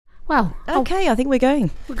Well, Okay, I think we're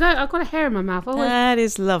going. I've got a hair in my mouth. That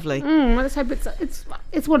is lovely. Let's hope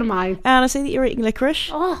it's one of mine. And I see that you're eating licorice.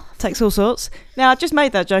 Oh, Takes all sorts. Now, I just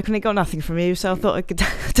made that joke and it got nothing from you, so I thought I could do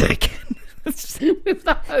it again. with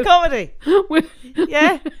the hope. Comedy.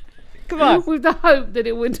 Yeah? Come on. With the hope that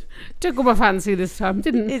it would tickle my fancy this time,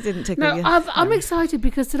 didn't it? It didn't tickle No, you. I'm excited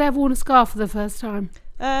because today I've worn a scarf for the first time.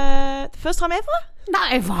 The first time ever?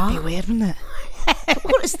 Not ever. Be weird, wouldn't it?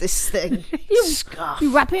 What is this thing? Scarf.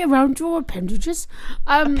 You wrap it around your appendages.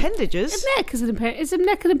 Appendages? Neck is it's a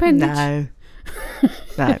neck and appendage. No.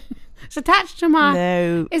 No. It's attached to my.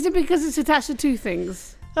 No. Is it because it's attached to two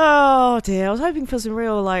things? Oh dear, I was hoping for some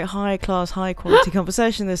real high class, high quality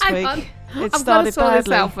conversation this Hang week. on. It I've started got to sort this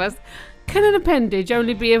badly. out first. Can an appendage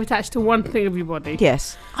only be attached to one thing of your body?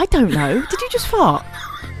 Yes. I don't know. Did you just fart?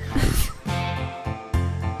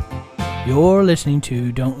 You're listening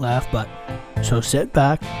to Don't Laugh But. So sit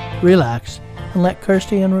back, relax, and let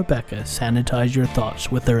Kirsty and Rebecca sanitize your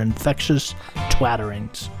thoughts with their infectious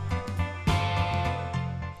twatterings.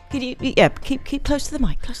 Could you, keep close to the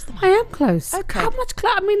mic. Close to the mic. I am close. Okay. How much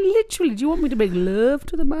close? I mean, literally, do you want me to make love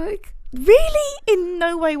to the mic? Really, in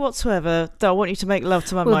no way whatsoever do I want you to make love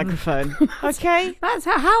to my microphone. Okay? That's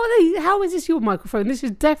how is this your microphone? This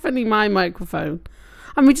is definitely my microphone.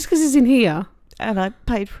 I mean, just because it's in here. And I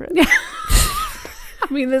paid for it.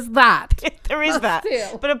 I mean, there's that. There is that.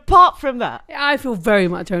 Still. But apart from that, I feel very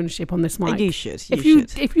much ownership on this mic. you should.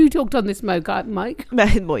 If you talked on this mic, Mike. on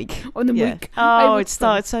the Yeah. mic. Oh, it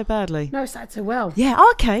started so badly. No, it started so well. Yeah,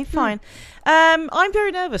 okay, fine. I'm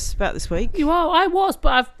very nervous about this week. You are. I was,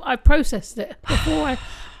 but I've processed it before.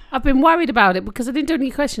 I've been worried about it because I didn't do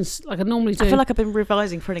any questions like I normally do. I feel like I've been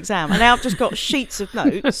revising for an exam, and now I've just got sheets of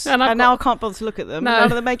notes, and now I can't bother to look at them. No. None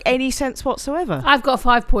of them make any sense whatsoever. I've got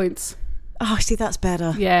 5 points. Oh, see, that's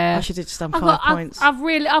better. Yeah, I should have just done 5 points.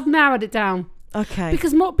 I've narrowed it down. Okay.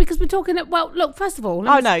 Because we're talking. Well, look. First of all,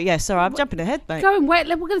 Sorry, I'm jumping ahead, mate. We're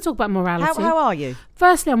going to talk about morality. How are you?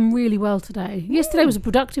 Firstly, I'm really well today. Yesterday was a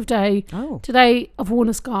productive day. Oh. Today, I've worn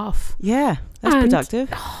a scarf. Yeah, that's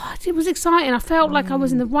productive. It was exciting. I felt like I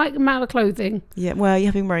was in the right amount of clothing. Yeah, well, you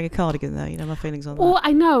have been wearing a cardigan, though. You know my feelings on that. Oh,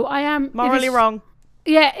 I know. I am. Morally wrong.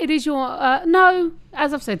 Yeah, it is your... no,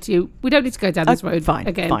 as I've said to you, we don't need to go down this road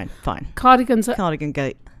again. Fine. Cardigans... Cardigan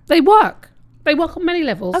gate. They work. They work on many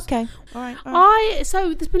levels. Okay. All right.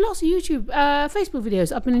 So there's been lots of YouTube, Facebook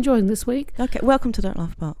videos I've been enjoying this week. Okay. Welcome to Don't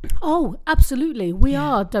Laugh But. Oh, absolutely. We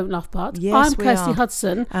are Don't Laugh But. Yes, I'm we Kirsty are.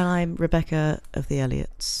 Hudson. And I'm Rebecca of the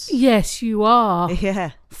Elliots. Yes, you are.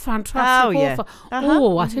 Yeah. Fantastic author.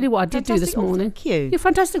 Oh, I tell you what I did do this morning. Thank you. You're a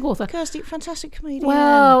fantastic author. Kirsty, fantastic comedian.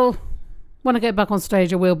 Well, when I get back on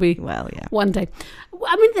stage, I will be. Well, yeah. One day.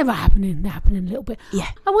 I mean, they're happening a little bit. Yeah.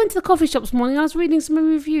 I went to the coffee shop this morning. I was reading some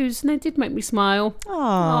reviews, and they did make me smile.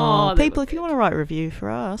 Oh, people, if you want to write a review for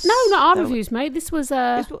us. No, not our reviews, mate. This was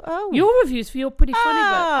your reviews for your Pretty Funny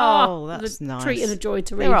book. Oh, that's nice. Treat and a joy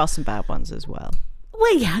to read. There are some bad ones as well.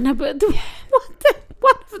 Well, yeah, no, but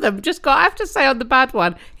one of them just got, I have to say on the bad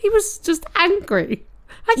one, he was just angry.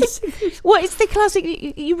 Well, it's the classic.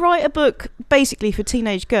 You write a book basically for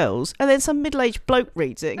teenage girls, and then some middle-aged bloke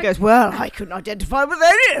reads it and goes, "Well, I couldn't identify with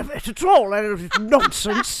any of it at all. And it's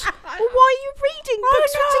nonsense." Well, why are you reading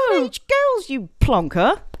books for teenage girls, you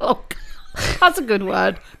plonker? Plonk. That's a good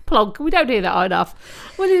word. Plonk. We don't hear that enough.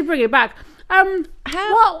 We need to bring it back. What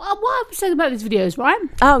I was saying about these videos, right?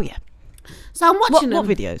 Oh yeah. So I'm watching them.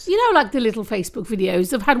 What videos? You know, like the little Facebook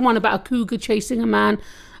videos. I've had one about a cougar chasing a man.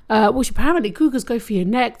 Which apparently cougars go for your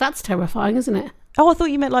neck. That's terrifying, isn't it? Oh, I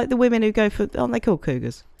thought you meant like the women who go for... Aren't they called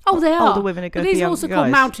cougars? Oh, they are. Older women who go for young guys. These are also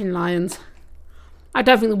called mountain lions. I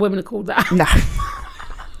don't think the women are called that. No.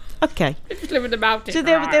 Okay. They just live in the mountains. So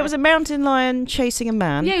there was a mountain lion chasing a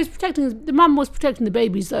man. Yeah, he was protecting... The mum was protecting the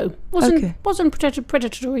babies, though. Wasn't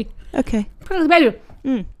predatory. Okay. Protecting the baby.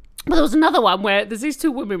 Mm. But there was another one where there's these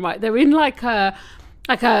two women, right? They're in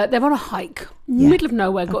they're on a hike, middle of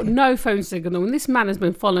nowhere, got no phone signal, and this man has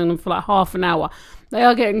been following them for like half an hour. They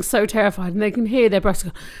are getting so terrified, and they can hear their breaths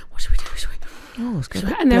go, "What should we do? It's good.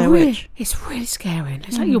 And they're it's really scary. And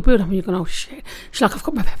it's like you'll build up and you're going, oh shit. She's like, I've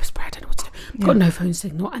got my pepper spray, I don't know what to do. I've got no phone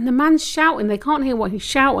signal. And the man's shouting, they can't hear what he's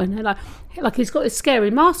shouting. They're like he's got his scary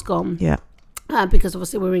mask on. Yeah. Because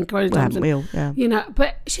obviously we're in Corona times. You know,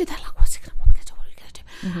 but they're like, what's he going to do? What are we going to do?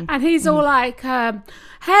 Mm-hmm. And he's all like,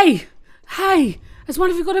 hey, has one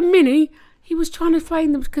of you got a mini? He was trying to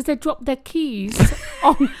find them because they dropped their keys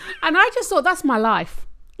on. And I just thought, that's my life.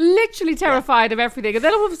 Literally terrified of everything. And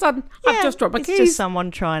then all of a sudden, I've just dropped my keys. It's just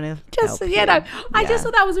someone trying to help you. I just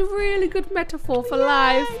thought that was a really good metaphor for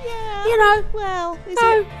life. Yeah. You know. Well, is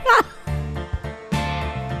it?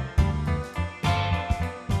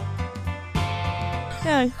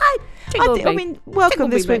 No. I mean, welcome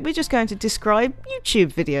this week. We're just going to describe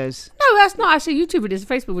YouTube videos. No, that's not actually YouTube videos,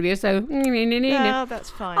 Facebook videos. So, no, that's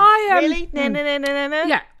fine. Really? No.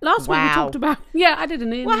 Yeah, last week we talked about. Yeah, I did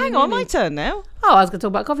Well, hang on, my turn now. Oh, I was going to talk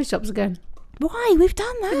about coffee shops again. Why? We've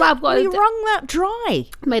done that. We wrung that dry.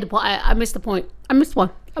 Made a point. I missed the point. I missed one.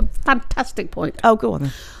 A fantastic point. Oh, go on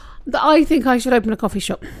then. That I think I should open a coffee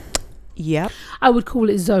shop. Yep. I would call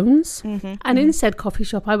it zones. And in said coffee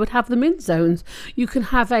shop, I would have them in zones. You can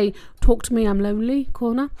have a talk to me, I'm lonely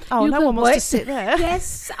corner. Oh, no one wants to sit there.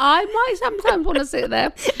 Yes, I might sometimes want to sit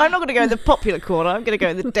there. I'm not going to go in the popular corner. I'm going to go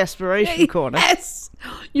in the desperation corner. Yes.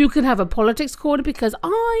 You can have a politics corner because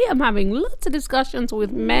I am having lots of discussions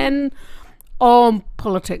with men on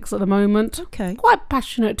politics at the moment. Okay. Quite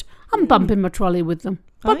passionate. I'm bumping my trolley with them.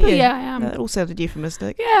 Yeah, I am. That all sounded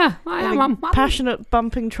euphemistic. Yeah, I am. I'm passionate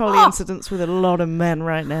bumping trolley incidents with a lot of men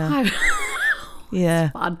right now.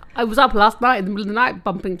 Yeah. Fun. I was up last night in the middle of the night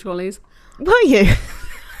bumping trolleys. Were you?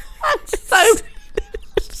 That's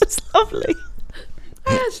lovely.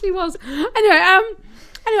 I actually was.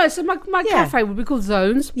 Anyway, so my cafe would be called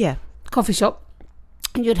Zones. Yeah. Coffee shop.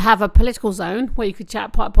 And you'd have a political zone where you could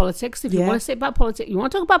chat about politics. If you want to sit about politics, you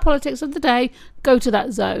want to talk about politics of the day, go to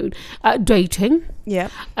that zone. Dating. Yeah.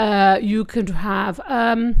 You could have...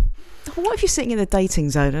 what if you're sitting in the dating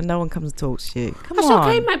zone and no one comes and talks to you? That's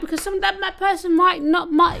okay, mate, because that person might not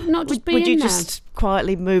just be in there. Would you just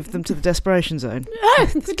quietly move them to the desperation zone?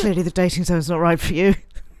 Clearly the dating zone's not right for you.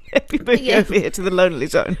 You move over here to the lonely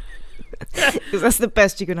zone. Because that's the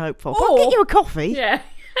best you can hope for. I'll get you a coffee. Yeah.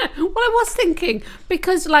 Well, I was thinking,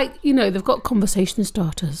 because they've got conversation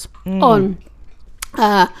starters on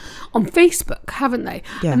Facebook, haven't they?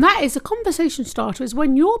 Yeah. And that is a conversation starter is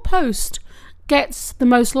when your post gets the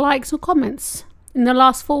most likes or comments in the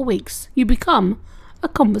last 4 weeks, you become a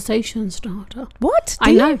conversation starter. What?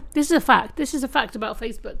 I know. This is a fact. This is a fact about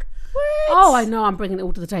Facebook. What? Oh, I know. I'm bringing it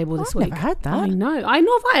all to the table this week. I've never had that. I know. I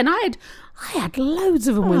had loads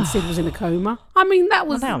of them when Sid was in a coma. I mean, that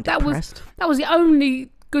was the only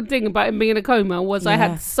good thing about him being in a coma was I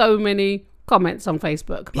had so many comments on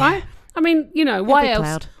Facebook, right? I mean, why else?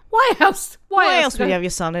 Cloud. Why else? Why else would you have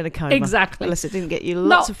your son in a coma? Exactly. Unless it didn't get you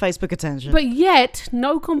lots of Facebook attention. But yet,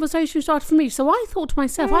 no conversation started for me. So I thought to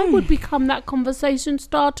myself, I would become that conversation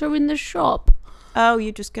starter in the shop. Oh,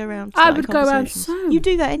 you just go around. I would go around. You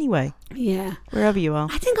do that anyway. Yeah. Wherever you are.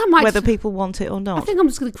 I think I might. Whether people want it or not. I think I'm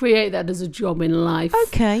just going to create that as a job in life.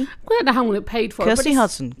 Okay. I don't know how I'm going to get paid for Kirsty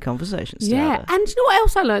Hudson, conversation starter. Yeah. And you know what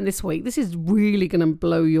else I learned this week? This is really going to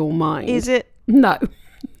blow your mind. Is it? No.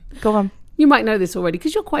 Go on. You might know this already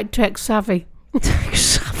because you're quite tech savvy. Tech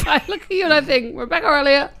savvy. I look at you and I think, Rebecca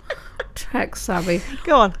Elliott, tech savvy.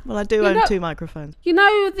 Go on. Well, I do own 2 microphones. You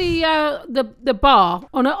know the bar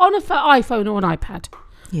on an iPhone or an iPad?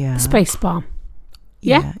 Yeah. Space bar.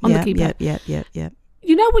 Yeah? On the keypad. Yeah.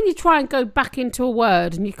 You know when you try and go back into a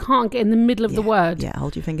word and you can't get in the middle of the word? Yeah,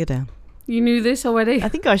 hold your finger down. You knew this already? I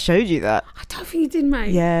think I showed you that. I don't think you did,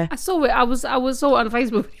 mate. Yeah. I saw it. I saw it on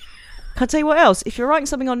Facebook. Can I tell you what else? If you're writing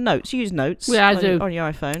something on notes, use notes. Yeah, I do. On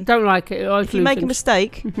your iPhone. Don't like it. If you make a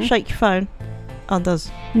mistake, shake your phone.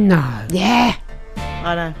 Undoes. No. Yeah.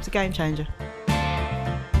 I know. It's a game changer.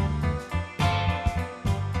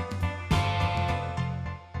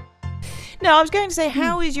 No, I was going to say,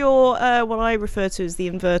 how is your, what I refer to as the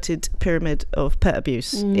inverted pyramid of pet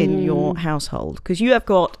abuse in your household? Because you have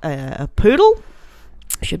got a poodle,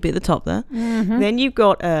 should be at the top there. Mm-hmm. Then you've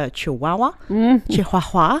got a chihuahua,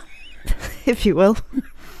 chihuahua, if you will.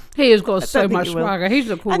 He has got so much swagger. He's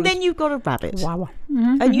the coolest. And then you've got a rabbit. Chihuahua.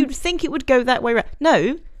 Mm-hmm. And you'd think it would go that way.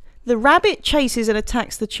 No, the rabbit chases and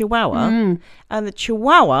attacks the chihuahua, and the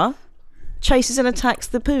chihuahua chases and attacks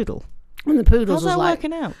the poodle. And the poodles How's that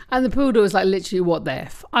working out? And the poodle was like, literally, what the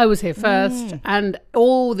F? I was here first, and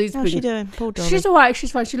all these. How's she doing? Poor Dolly. She's all right.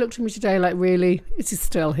 She's fine. She looked at me today like, really? Is he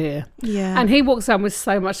still here? Yeah. And he walks down with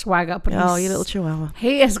so much swag up. And your little chihuahua.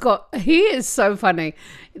 He is so funny.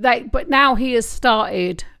 But now he has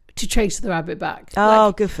started to chase the rabbit back.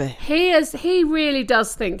 Oh, good for him. He really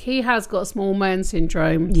does think he has got small man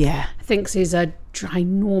syndrome. Yeah. Thinks he's a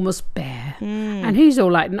ginormous bear. And he's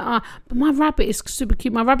all like, nah, but my rabbit is super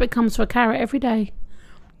cute. My rabbit comes for a carrot every day.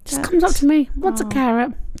 Just comes up to me, wants a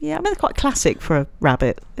carrot. Yeah, I mean, they're quite classic for a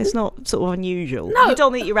rabbit. It's not sort of unusual. No. You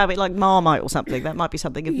don't eat your rabbit like Marmite or something. That might be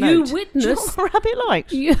something of note. You witness. Do you know what a rabbit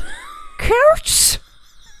likes? Carrots.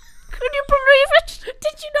 Can you believe it?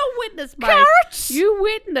 Did you not witness, mate? Carrots. You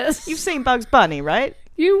witnessed. You've seen Bugs Bunny, right?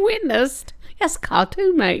 You witnessed. Yes,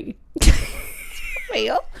 cartoon, mate.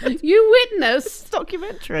 feel. You witnessed.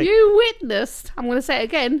 Documentary. You witnessed. I'm going to say it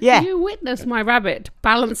again. Yeah. You witnessed my rabbit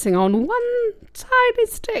balancing on one tiny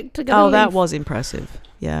stick to get a leaf. That was impressive.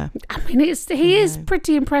 Yeah. I mean, he is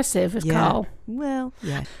pretty impressive as Carl. Well,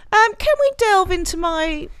 yeah. Can we delve into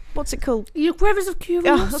my, what's it called? Your crevice of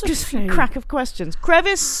curiosity. Just a crack of questions.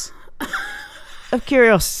 Crevice of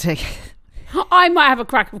curiosity. I might have a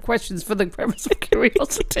crack of questions for the crevice of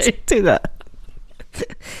curiosity. Do that.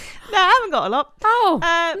 No, I haven't got a lot. Oh,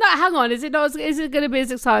 no, hang on. Is it going to be as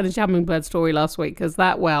exciting as Hummingbird story last week? Because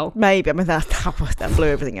maybe. I mean, that blew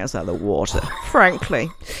everything else out of the water, frankly.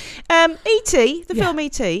 E.T., the film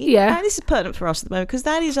E.T. Yeah. This is pertinent for us at the moment because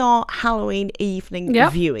that is our Halloween evening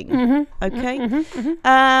viewing. Mm-hmm. Okay.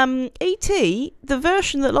 Mm-hmm. E.T., the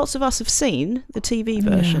version that lots of us have seen, the TV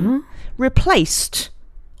version, replaced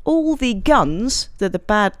all the guns that the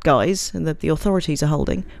bad guys and that the authorities are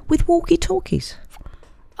holding with walkie-talkies.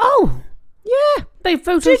 Oh, yeah. They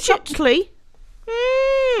photoshopped. Digitally.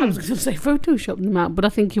 I was going to say photoshopped them out, but I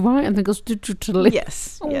think you're right. I think it was digitally.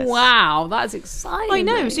 Yes. Wow, that's exciting. I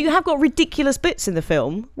know. So you have got ridiculous bits in the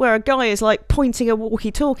film where a guy is like pointing a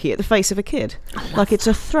walkie-talkie at the face of a kid, like it's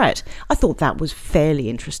a threat. I thought that was fairly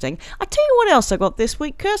interesting. I tell you what else I got this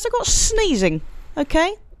week, Kirst. I got sneezing.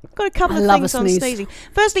 Okay. Got a couple of things on sneezing.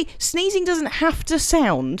 Firstly, sneezing doesn't have to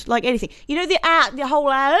sound like anything. You know the whole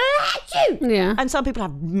yeah. And some people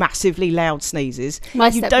have massively loud sneezes.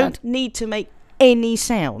 You don't need to make any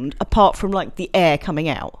sound apart from like the air coming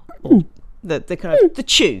out, the kind of the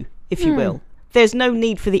chew, if you will. There's no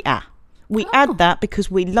need for the We add that because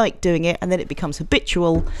we like doing it, and then it becomes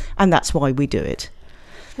habitual, and that's why we do it.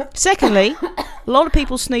 Secondly, a lot of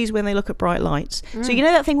people sneeze when they look at bright lights. So you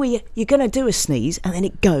know that thing where you're going to do a sneeze and then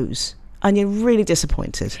it goes and you're really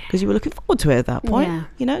disappointed because you were looking forward to it at that point. Yeah.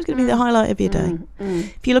 You know, it's going to be the highlight of your day.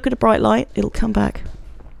 If you look at a bright light, it'll come back.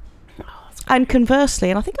 And conversely,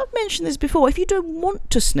 and I think I've mentioned this before, if you don't want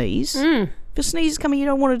to sneeze, if a sneeze is coming, you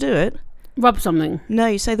don't want to do it. Rub something. No,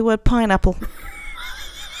 you say the word pineapple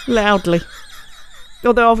loudly.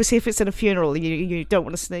 Although obviously if it's in a funeral you don't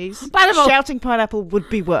want to sneeze. Pineapple. Shouting pineapple would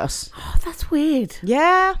be worse. Oh, that's weird.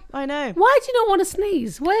 Yeah, I know. Why do you not want to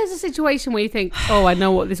sneeze? Where's a situation where you think, oh, I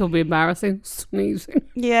know what, this will be embarrassing? Sneezing.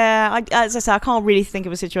 Yeah, as I say, I can't really think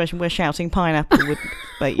of a situation where shouting pineapple would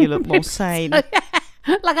make you look more sane. Like,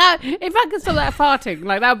 if I could stop that farting,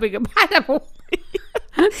 like, that would be a pineapple.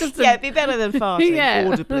 It'd be better than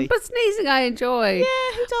farting, audibly. But sneezing I enjoy.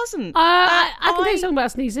 Yeah, who doesn't? I can tell you something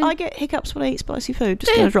about sneezing. I get hiccups when I eat spicy food.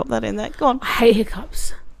 Just going to drop that in there. Go on. I hate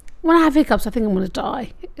hiccups. When I have hiccups, I think I'm going to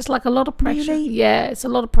die. It's like a lot of pressure. Really? Yeah, it's a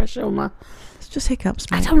lot of pressure on my... It's just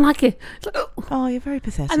hiccups, mate. I don't like it. It's like, oh, you're very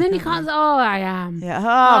pathetic. And then you can't say, oh, I am.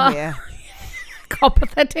 Yeah. Yeah. God,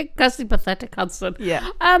 pathetic. Kirsty, pathetic Hudson. Yeah.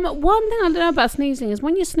 One thing I don't know about sneezing is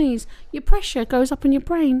when you sneeze, your pressure goes up in your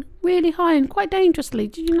brain really high and quite dangerously.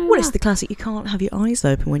 Did you know that? It's the classic, you can't have your eyes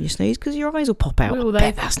open when you sneeze because your eyes will pop out. Will I they?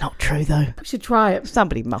 bet that's not true, though. We should try it.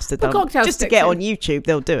 Somebody must have done it. Just to get on YouTube,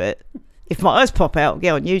 they'll do it. If my eyes pop out,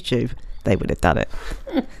 get on YouTube, they would have done it.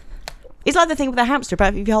 It's like the thing with a hamster,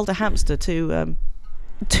 about if you hold a hamster too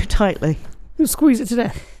tightly. You squeeze it to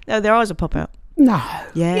death. No, their eyes will pop out. No.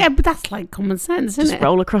 Yeah. Yeah, but that's like common sense, isn't it? Just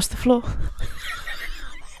roll across the floor.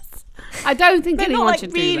 I don't think anyone not like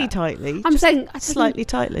should really do that. tightly. I'm saying... Slightly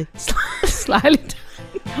tightly. Slightly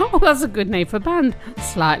tightly. Oh, that's a good name for a band.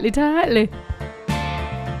 Slightly tightly.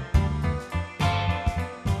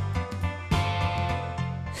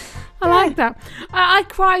 I like that. I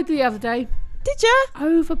cried the other day. Did you?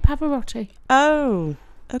 Over Pavarotti. Oh,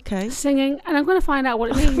 okay. Singing, and I'm going to find out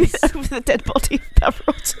what it means. Over the dead body of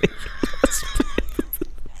Pavarotti.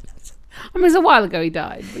 I mean, it's a while ago he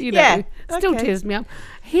died, but you know, still tears me up.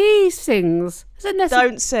 He sings.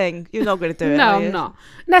 Don't sing. You're not going to do it. No, I'm not.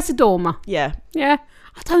 Nessa Dorma. Yeah. Yeah.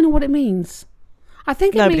 I don't know what it means. I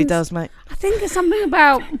think nobody does, mate. I think it's something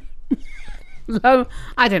about.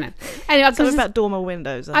 I don't know. Anyway, something about dormer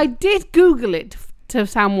windows. I did Google it to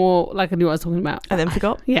sound more like I knew what I was talking about. And then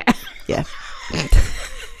forgot? Yeah. Yeah.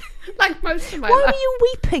 Like most of my life. Why were you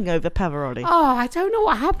weeping over Pavarotti? Oh, I don't know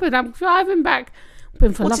what happened. I'm driving back.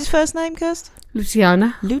 What's his first name, Kirst?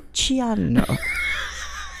 Luciano.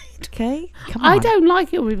 Okay, come on. I don't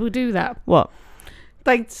like it when people do that. What?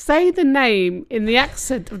 Like, say the name in the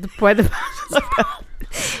accent of where the person's from.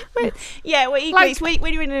 Yeah, well,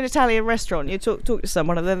 when you're in an Italian restaurant, you talk to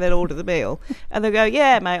someone and then they'll order the meal and they'll go,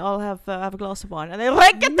 yeah, mate, I'll have a glass of wine. And they're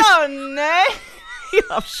reggaeton.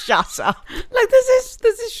 Oh, shut up. Like, there's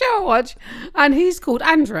this show I watch and he's called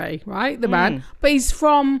Andre, right? The man. But he's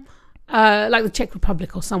from like the Czech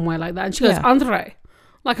Republic or somewhere like that. And she goes, Andre,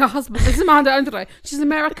 like her husband. This is Andrew. She's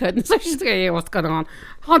American, so she's going, yeah, what's going on,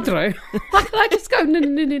 Andrew? I just go no.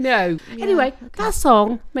 Yeah, anyway, that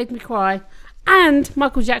song made me cry, and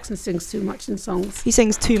Michael Jackson sings too much in songs. He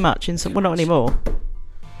sings too much in some. Well, not anymore.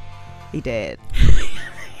 He did.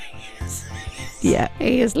 Yeah,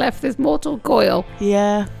 he has left this mortal coil.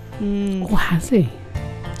 Yeah. Or has he?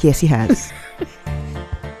 Yes, he has.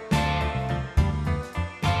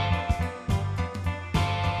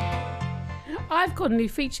 I've got a new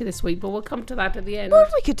feature this week, but we'll come to that at the end. Well,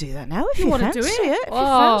 we could do that now if you want to do it. it. If you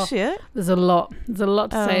fancy it. There's a lot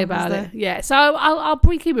to say about it. Yeah, so I'll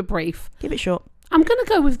keep it brief. Keep it short. I'm going to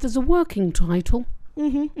go with, there's a working title.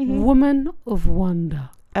 Woman of Wonder.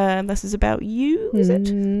 This is about you, is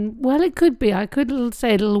it? Well, it could be. I could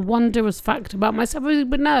say a little wondrous fact about myself,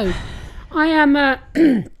 but no. I am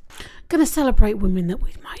going to celebrate women that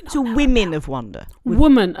we might not know. So women of wonder.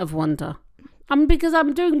 Woman of Wonder. Because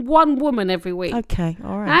I'm doing one woman every week. Okay,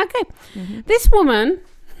 all right. Okay. This woman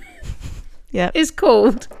is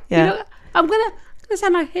called... Yeah. You know, I'm going to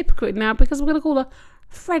sound like a hypocrite now because I'm going to call her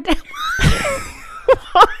Fred... What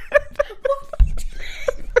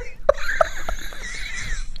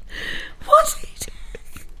are you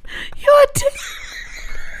doing? You're doing...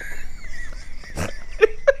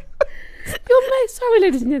 Sorry,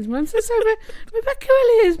 ladies and gentlemen. I'm so sorry. Rebecca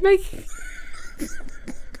Elliott is making...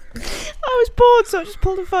 I was bored, so I just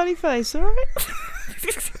pulled a funny face, all right?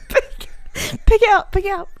 Pick it up.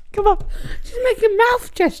 Come on. She's making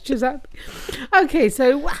mouth gestures at me. Okay,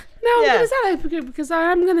 so now I'm going to sound hypocrite because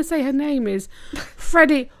I am going to say her name is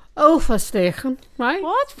Freddie Overstegen, right?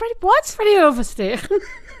 What? Freddie Overstegen.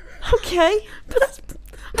 Okay. But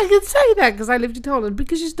I can say that because I lived in Holland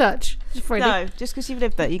because she's Dutch. She's Freddie. No, just because you've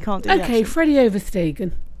lived there, you can't do that. Okay, Freddie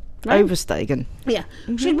Overstegen. Right? Overstegen. Yeah.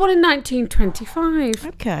 She was born in 1925.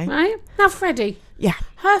 Okay. Right? Now, Freddie. Yeah.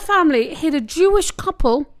 Her family hid a Jewish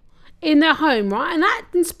couple in their home, right? And that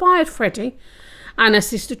inspired Freddie and her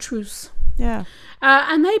sister Truce. Yeah.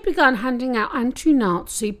 And they began handing out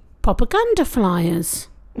anti-Nazi propaganda flyers,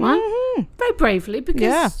 right? Very bravely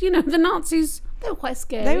because, the Nazis, they were quite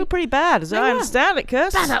scary. They were pretty bad, as I understand it,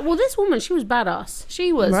 Kirst. Well, this woman, she was badass.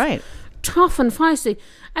 She was tough and feisty.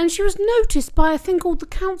 And she was noticed by a thing called the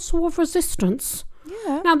Council of Resistance.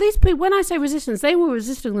 Yeah. Now, these people, when I say resistance, they were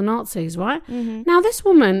resisting the Nazis, right? Now, this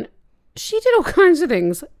woman, she did all kinds of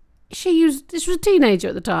things. This was a teenager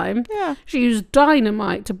at the time. Yeah. She used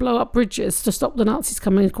dynamite to blow up bridges to stop the Nazis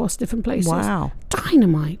coming across different places. Wow.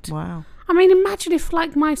 Dynamite. Wow. I mean, imagine if,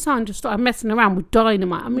 like, my son just started messing around with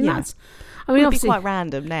dynamite. I mean, that's... I mean, obviously, quite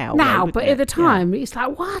random now. But at the time, it's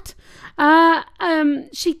like, what?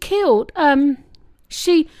 She killed...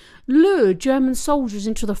 She lured German soldiers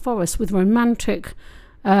into the forest with romantic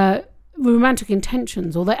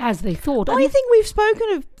intentions, or as they thought. I think we've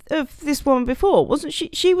spoken of this woman before, wasn't she?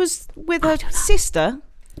 She was with her sister.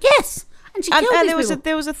 Yes, and she killed these people.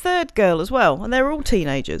 There was a third girl as well, and they were all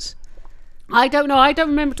teenagers. I don't know. I don't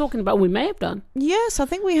remember talking about. We may have done. Yes, I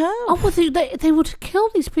think we have. Oh, well, they would kill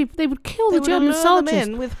these people. They would kill the German soldiers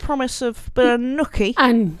them in with promise of a nookie,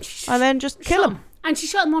 and then just kill them. And she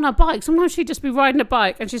shot them on her bike. Sometimes she'd just be riding a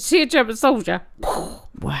bike and she'd see a German soldier. Wow.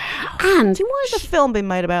 And why has a film been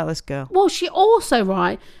made about this girl? Well, she also,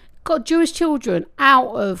 got Jewish children out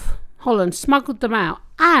of Holland, smuggled them out,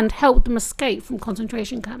 and helped them escape from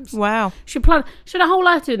concentration camps. Wow. She had a whole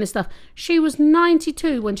life doing this stuff. She was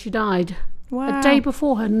 92 when she died. Wow. A day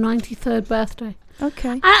before her 93rd birthday.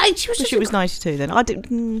 Okay. She was 92 then. I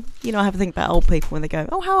didn't. I have to think about old people when they go,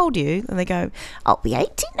 "Oh, how old are you?" And they go, "I'll be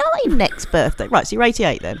 89 next birthday." Right, so you're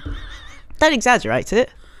 88 then. Don't exaggerate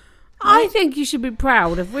it. I think you should be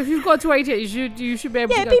proud of if you've got to 88. You should be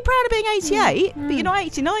able to. Yeah, be proud of being 88, but you're not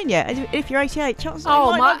 89 yet. And if you're 88, chances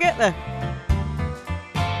are you might not get there.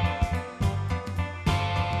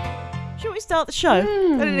 Shall we start the show?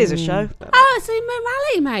 But it is a show. It's a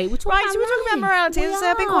morality, mate. We're talking about morality.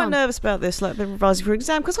 I've been quite nervous about this, like, I've been revising for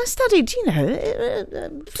exam, because I studied,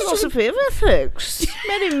 philosophy of ethics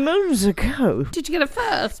many moons ago. Did you get a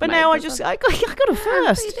first? But now I got a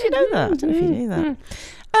first. Did you know that? I don't know if you knew that.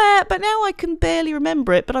 But now I can barely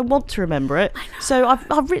remember it, but I want to remember it. So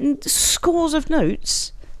I've written scores of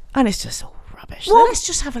notes, and it's just all rubbish. Well, so let's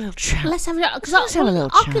just have a little chat. Let's have a little chat.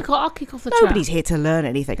 I'll kick off the chat. Nobody's here to learn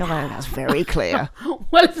anything. Oh, that's very clear.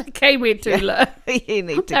 Well, if they came here to learn, you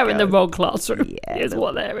need to they're go. In the wrong classroom. Yeah, is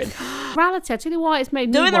what they're in. Morality, I tell you why it's made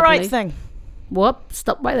me doing the right thing. Whoop,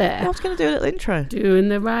 stop right there. I was going to do a little intro. Doing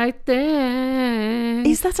the right thing.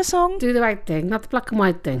 Is that a song? Do the right thing, not the black and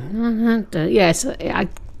white thing. Yes,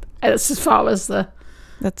 that's as far as the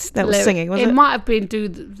That was singing, was it? It might have been Do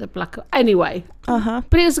the Black... Anyway. Uh-huh.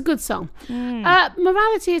 But it was a good song.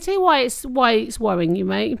 Morality, I tell you why it's worrying you,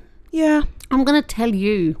 mate. Yeah. I'm going to tell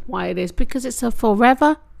you why it is. Because it's a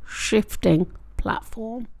forever shifting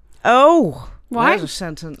platform. Oh, right? There's a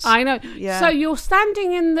sentence. I know. Yeah. So you're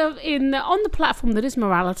standing on the platform that is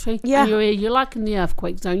morality. Yeah. And you're like in the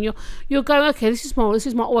earthquake zone. You're going, okay, this is moral.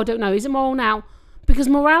 Oh, I don't know. Is it moral now? Because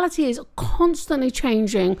morality is constantly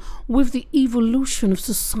changing with the evolution of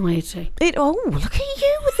society. Look at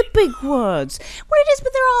you with the big words. Well, it is,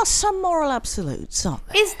 but there are some moral absolutes, aren't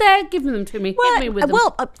there? Is there? Give them to me. Hit me with them.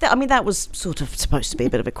 Well, I mean, that was sort of supposed to be a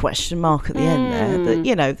bit of a question mark at the end there. That,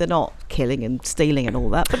 you know, they're not killing and stealing and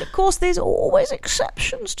all that. But, of course, there's always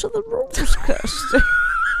exceptions to the rules, Kirsty.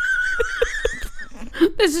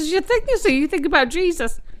 This is your thing, you see. You think about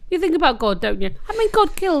Jesus. You think about God, don't you? I mean,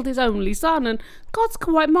 God killed his only son, and God's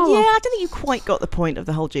quite moral. Yeah, I don't think you quite got the point of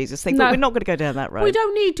the whole Jesus thing, but we're not going to go down that road. We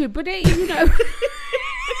don't need to, but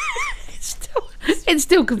it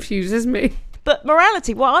still confuses me. But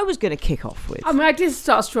morality, what I was going to kick off with... I mean, I did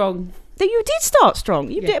start strong. You did start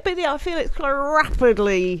strong. You did, but I feel it's kind of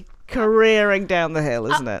rapidly careering down the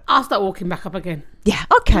hill, isn't it? I'll start walking back up again. Yeah,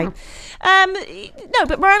 okay. No,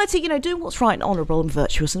 but morality, you know, doing what's right and honourable and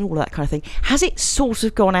virtuous and all that kind of thing, has it sort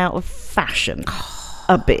of gone out of fashion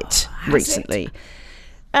a bit recently?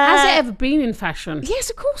 Has it ever been in fashion? Yes,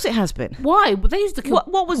 of course it has been. Why? Well, they used to kill...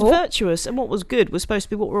 What was virtuous and what was good was supposed to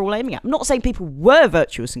be what we're all aiming at. I'm not saying people were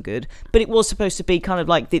virtuous and good, but it was supposed to be kind of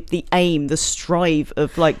like the aim, the strive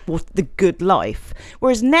of like what the good life.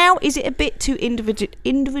 Whereas now, is it a bit too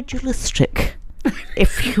individualistic,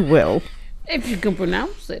 if you will? If you can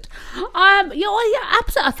pronounce it. Absolutely.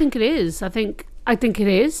 I think it is. I think it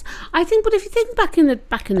is. But if you think back in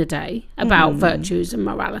the day about virtues and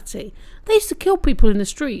morality, they used to kill people in the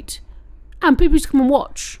street, and people used to come and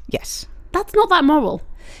watch. Yes. That's not that moral.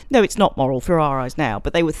 No, it's not moral through our eyes now,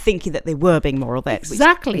 but they were thinking that they were being moral then.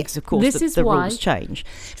 Exactly. Yes, of course. This is the why rules change.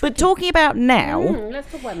 But talking about now,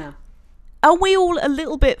 let's talk about now. Are we all a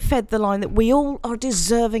little bit fed the line that we all are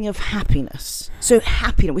deserving of happiness? So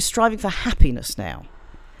happiness, we're striving for happiness now,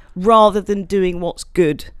 rather than doing what's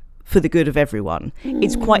good for the good of everyone.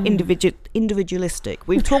 It's quite individualistic.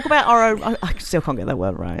 We talk about our own... I still can't get that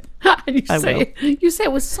word right. You say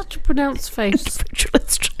it with such a pronounced face.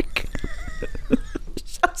 Individualistic.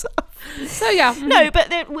 Shut up. So, yeah. No,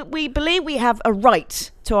 but we believe we have a right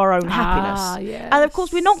to our own happiness. Yes. And, of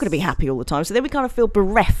course, we're not going to be happy all the time. So then we kind of feel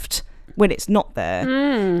bereft when it's not there.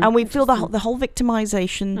 And we feel the whole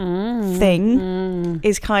victimization thing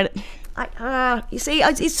is kind of... you see,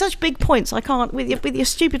 it's such big points. I can't with your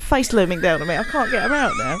stupid face looming down on me. I can't get them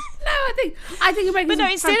out now. No, I think you're making. But no,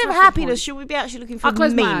 instead of happiness, should we be actually looking for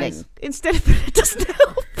meaning? Instead of it doesn't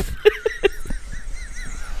help.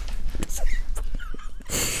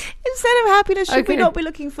 Instead of happiness, should we not be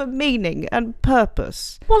looking for meaning and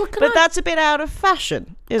purpose? Well, that's a bit out of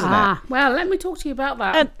fashion, isn't it? Well, let me talk to you about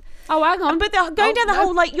that. Hang on. But going down the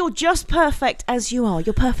whole like you're just perfect as you are.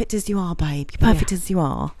 You're perfect as you are, babe. You're perfect as you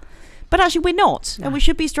are. But actually, we're not, and we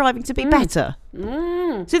should be striving to be better.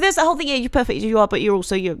 So there's the whole thing. Yeah, you're perfect as you are, but you're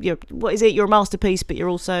also you're what is it? You're a masterpiece, but you're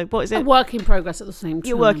also what is it? A work in progress at the same time.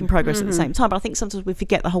 You're work in progress at the same time. But I think sometimes we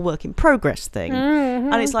forget the whole work in progress thing,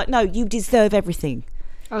 and it's like, no, you deserve everything.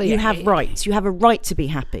 You have rights. You have a right to be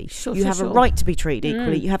happy. You have a right to be treated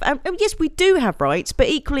equally. You have, yes, we do have rights, but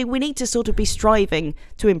equally we need to sort of be striving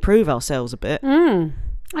to improve ourselves a bit.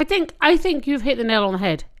 I think you've hit the nail on the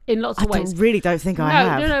head. In lots of ways. I really don't think I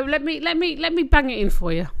have. No. Let me bang it in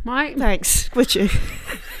for you, right? Thanks. Would you?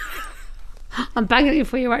 I'm banging it in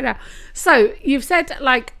for you right now. So you've said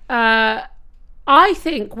I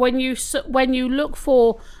think when you look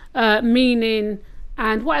for meaning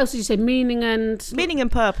and what else did you say? Meaning and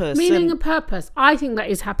purpose. And purpose. I think that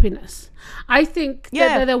is happiness. I think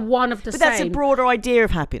that they're one of the same. But that's a broader idea of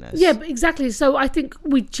happiness. Yeah, but exactly. So I think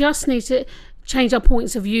we just need to change our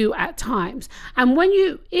points of view at times. And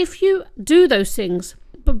if you do those things,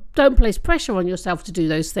 but don't place pressure on yourself to do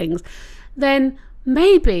those things, then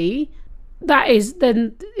maybe that is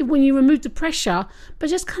then when you remove the pressure, but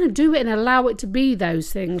just kind of do it and allow it to be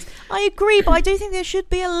those things. I agree, but I do think there should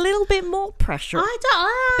be a little bit more pressure.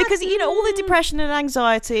 Because, all the depression and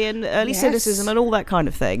anxiety and early cynicism and all that kind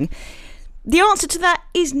of thing, the answer to that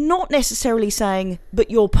is not necessarily saying, but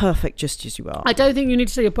you're perfect just as you are. I don't think you need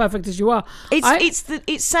to say you're perfect as you are.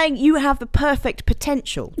 It's saying you have the perfect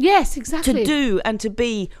potential. Yes, exactly. To do and to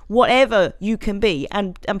be whatever you can be.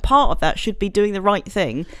 And part of that should be doing the right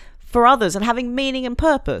thing for others and having meaning and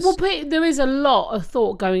purpose. Well, but there is a lot of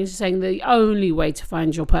thought going into saying the only way to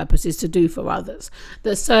find your purpose is to do for others.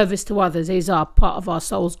 The service to others is part of our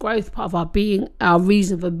soul's growth, part of our being, our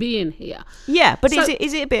reason for being here. Yeah, but so,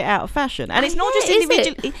 is it a bit out of fashion? And it's not just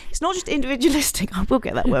it's not just individualistic. I will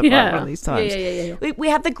get that word right one of these times. Yeah. We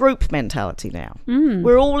have the group mentality now.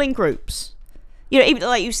 We're all in groups. You know, even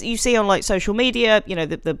like you see on like social media, you know,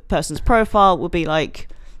 the person's profile will be like,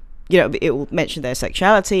 you know, it will mention their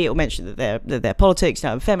sexuality, it will mention that they're politics, you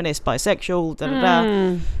know, feminist, bisexual,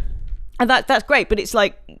 and that's great. But it's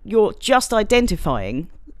like you're just identifying.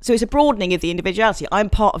 So it's a broadening of the individuality. I'm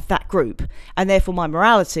part of that group, and therefore my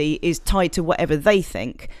morality is tied to whatever they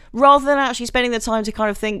think, rather than actually spending the time to kind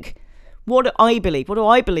of think, what do I believe? What do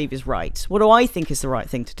I believe is right? What do I think is the right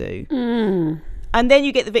thing to do? And then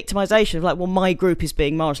you get the victimization of like, well, my group is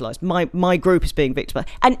being marginalized. My group is being victimized.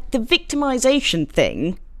 And the victimization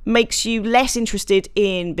thing makes you less interested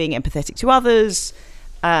in being empathetic to others.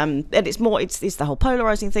 And it's the whole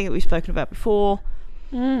polarizing thing that we've spoken about before.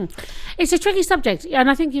 It's a tricky subject,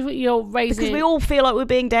 and I think you're raising... Because we all feel like we're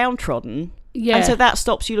being downtrodden. Yeah. And so that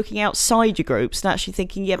stops you looking outside your groups and actually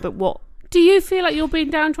thinking, yeah, but what... Do you feel like you're being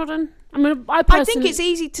downtrodden? I mean, I think it's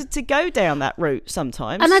easy to go down that route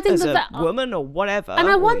sometimes, and I think as a woman or whatever. And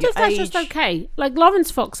I wonder if that's just okay. Like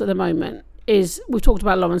Laurence Fox at the moment we've talked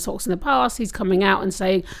about Laurence Fox in the past. He's coming out and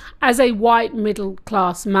saying, as a white middle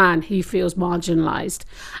class man, he feels marginalised,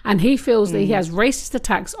 and he feels that he has racist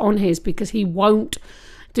attacks on his because he won't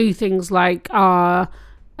do things like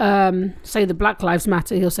say the Black Lives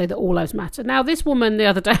Matter. He'll say that all lives matter. Now, this woman the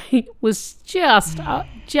other day was just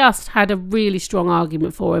had a really strong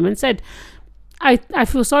argument for him and said, I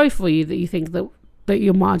feel sorry for you that you think that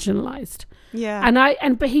you're marginalised. Yeah.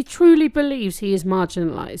 But he truly believes he is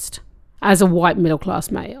marginalised as a white middle class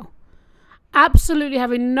male. Absolutely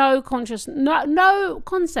having no concept.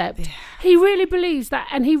 Yeah. He really believes that,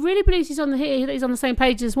 and he really believes he's on the same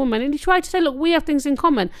page as this woman. And he tried to say, "Look, we have things in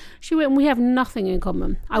common." She went, "We have nothing in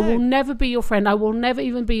common. No. I will never be your friend. I will never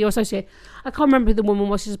even be your associate." I can't remember who the woman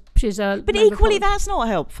was. She's a. But equally, that's not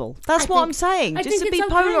helpful. That's what I'm saying. Just to be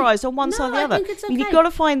polarised on one side or the other, you've got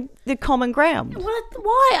to find the common ground. Well,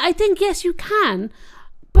 why? I think yes, you can.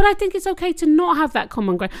 But I think it's okay to not have that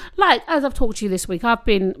common ground. Like, as I've talked to you this week, I've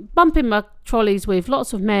been bumping my trolleys with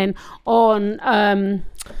lots of men on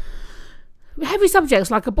heavy subjects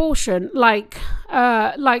like abortion, like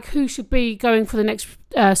who should be going for the next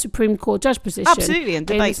Supreme Court judge position. Absolutely, and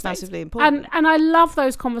debate's massively important. And I love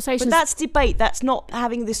those conversations. But that's debate. That's not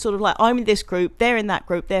having this sort of like, I'm in this group, they're in that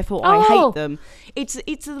group, therefore I hate them. It's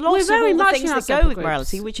lots of all the things that go with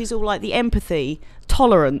morality, which is all like the empathy,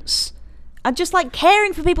 tolerance, and just like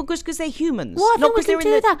caring for people because they're humans. Well, not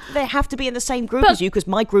because they have to be in the same group as you, because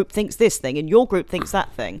my group thinks this thing and your group thinks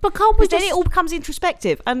that thing. But can't we then it all becomes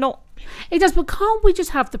introspective and not... It does, but can't we just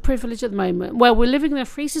have the privilege at the moment where we're living in a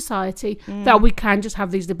free society that we can just have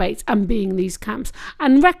these debates and be in these camps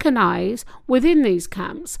and recognise within these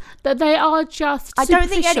camps that they are just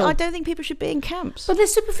superficial. I don't think people should be in camps. But they're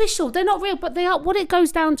superficial. They're not real, but they are what it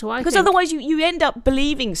goes down to, because otherwise you end up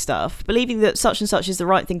believing that such and such is the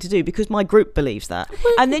right thing to do because my group believes that.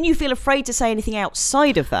 And then you feel afraid to say anything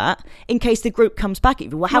outside of that in case the group comes back at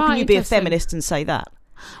you. Well, how can you be a feminist and say that?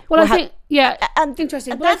 Well, I think, and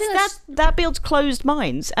interesting. And that builds closed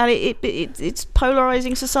minds, and it's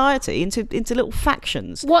polarising society into little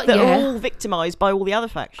factions that are all victimised by all the other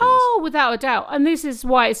factions. Oh, without a doubt. And this is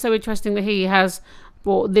why it's so interesting that he has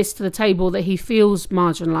brought this to the table, that he feels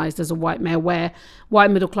marginalised as a white male, where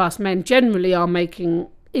white middle class men generally are making,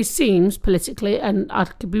 it seems politically, and I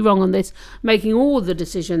could be wrong on this, making all the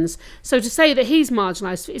decisions. So to say that he's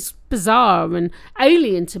marginalised is bizarre and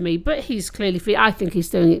alien to me, but he's clearly, I think he's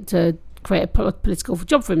doing it to create a political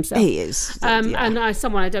job for himself. He is. And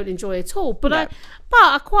someone I don't enjoy at all. But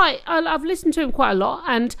I've listened to him quite a lot,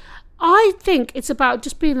 and I think it's about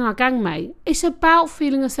just being our gangmate. It's about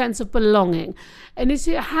feeling a sense of belonging. And it's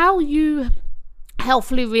how you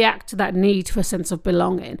healthily react to that need for a sense of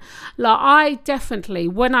belonging. Like, I definitely,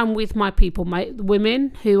 when I'm with my people, my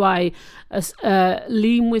women who I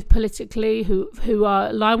lean with politically, who are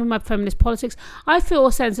aligned with my feminist politics, I feel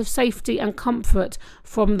a sense of safety and comfort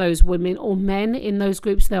from those women or men in those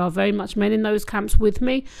groups. There are very much men in those camps with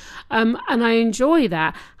me, and I enjoy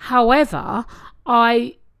that. However,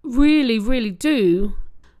 I really, really do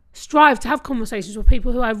strive to have conversations with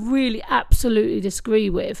people who I really absolutely disagree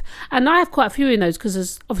with, and I have quite a few in those, because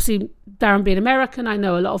as obviously Darren being American, I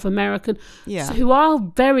know a lot of American who are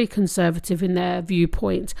very conservative in their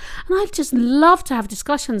viewpoint, and I just love to have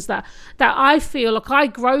discussions that I feel like I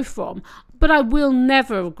grow from. but I will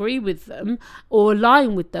never agree with them or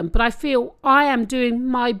align with them. But I feel I am doing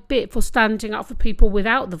my bit for standing up for people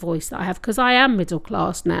without the voice that I have, because I am middle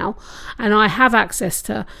class now and I have access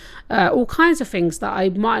to all kinds of things that I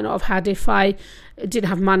might not have had if I didn't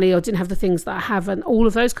have money or didn't have the things that I have, and all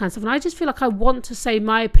of those kinds of stuff. And I just feel like I want to say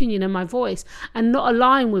my opinion and my voice and not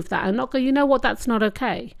align with that, and not go, you know what, that's not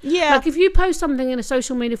okay. Yeah. Like if you post something in a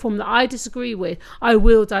social media form that I disagree with, I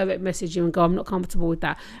will direct message you and go, I'm not comfortable with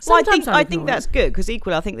that. Sometimes I think that's good, because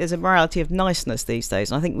equally I think there's a morality of niceness these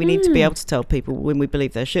days, and I think we need to be able to tell people when we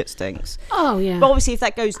believe their shit stinks. Oh yeah. But obviously if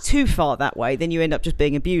that goes too far that way, then you end up just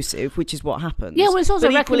being abusive, which is what happens. Yeah, well, it's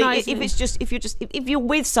also recognising. If you're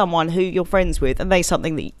with someone who you're friends with and they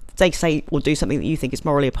say or do something that you think is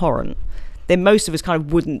morally abhorrent, then most of us kind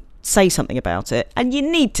of wouldn't say something about it, and you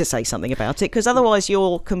need to say something about it, because otherwise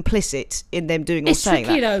you're complicit in them doing or saying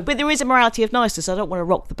tricky, that. though. But there is a morality of niceness. I don't want to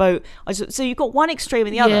rock the boat. So you've got one extreme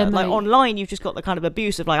and the other. Like online, you've just got the kind of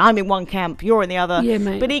abuse of like, I'm in one camp, you're in the other. Yeah,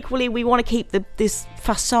 mate. But equally, we want to keep this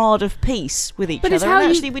facade of peace with each But other. it's how And you-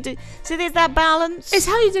 actually, we do. So there's that balance. It's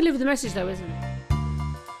how you deliver the message, though, isn't it?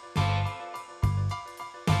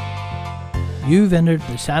 You've entered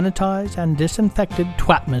the sanitized and disinfected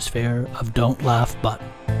twatmosphere of Don't Laugh But.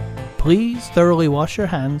 Please thoroughly wash your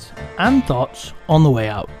hands and thoughts on the way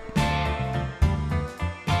out.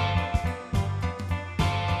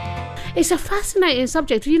 It's a fascinating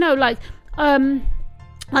subject, you know, like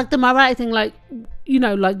the morality thing, like, you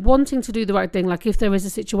know, like wanting to do the right thing. Like if there is a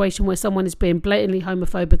situation where someone is being blatantly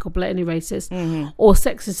homophobic or blatantly racist or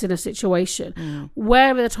sexist in a situation,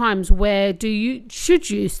 where are the times where should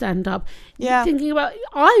you stand up? Yeah. Thinking about,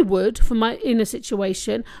 I would in a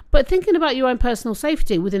situation, but thinking about your own personal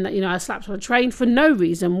safety within that, you know, I slapped on a train for no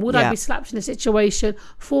reason. Would I be slapped in a situation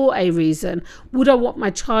for a reason? Would I want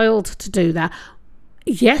my child to do that?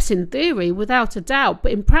 Yes, in theory, without a doubt,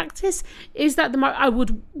 but in practice, is that I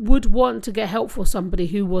would want to get help for somebody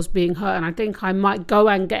who was being hurt, and I think I might go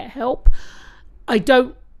and get help. I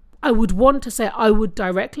would want to say I would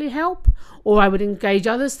directly help, or I would engage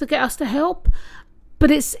others to get us to help. But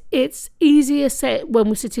it's easier said when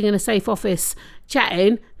we're sitting in a safe office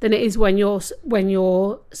chatting than it is when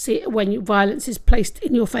violence is placed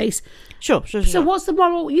in your face. Sure. So what's the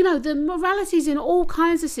moral? You know, the morality's in all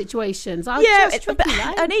kinds of situations.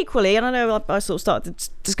 And equally, and I know I sort of started the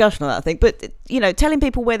discussion on that, I think, but you know, telling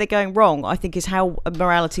people where they're going wrong, I think, is how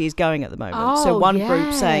morality is going at the moment. So one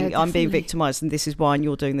group saying, I'm being victimised and this is why, and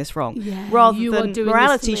you're doing this wrong, rather than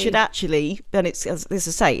morality should actually, and it's, as I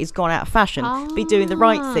say, it's gone out of fashion, be doing the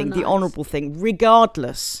right thing, the honourable thing,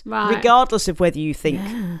 regardless of whether you think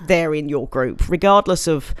they're in your group, regardless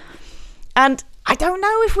of, and I don't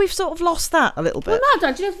know if we've sort of lost that a little bit. Well, no,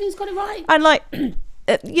 don't you think he's got it right? And like,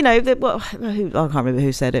 you know, I can't remember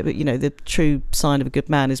who said it, but you know, the true sign of a good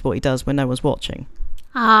man is what he does when no one's watching.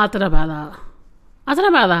 I don't know about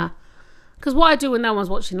that. Because what I do when no one's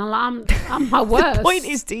watching, I'm my worst. The point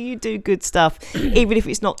is, do you do good stuff, even if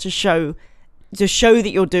it's not to show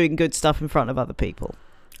that you're doing good stuff in front of other people?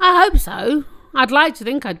 I hope so. I'd like to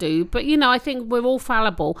think I do, but you know, I think we're all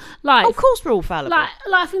fallible. Like, of course, we're all fallible. Like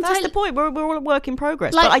I think that's the point. We're all a work in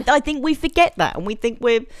progress. Like, but I think we forget that, and we think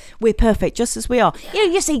we're perfect just as we are. You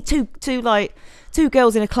know, you see two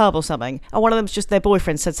girls in a club or something, and one of them's just their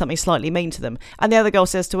boyfriend said something slightly mean to them, and the other girl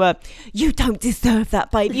says to her, "You don't deserve that,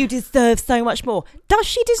 babe. You deserve so much more." Does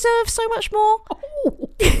she deserve so much more? Oh.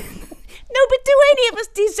 No, but do any of us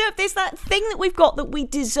deserve? There's that thing that we've got that we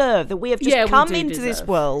deserve, that we have just come into this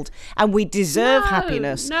world, and we deserve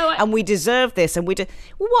happiness, and we deserve this, and we do.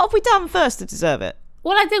 Well, what have we done first to deserve it?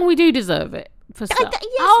 Well, I think we do deserve it. For stuff. Yes,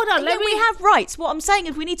 hold on, we have rights. What I'm saying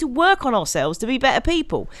is we need to work on ourselves to be better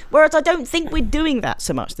people, whereas I don't think we're doing that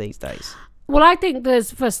so much these days. Well, I think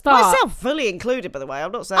there's, for start, myself fully included, by the way.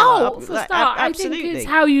 I'm not saying for start, absolutely. I think it's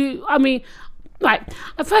how you. I mean. Like,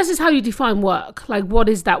 at first it's how you define work. Like, what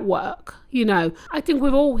is that work? You know, I think we're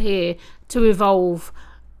all here to evolve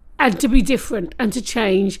and to be different and to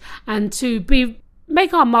change and to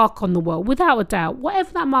make our mark on the world, without a doubt,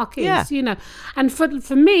 whatever that mark is, you know. And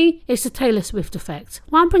for me, it's the Taylor Swift effect.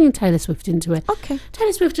 Well, I'm bringing Taylor Swift into it. Okay.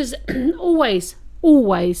 Taylor Swift has always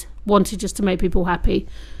wanted just to make people happier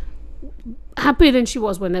than she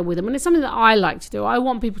was when they're with them, and it's something that I like to do. I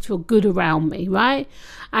want people to feel good around me, right?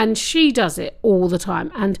 And she does it all the time.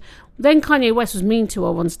 And then Kanye West was mean to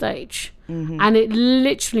her on stage, and it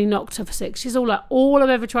literally knocked her for six. She's all like, all I've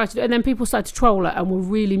ever tried to do, and then people started to troll her and were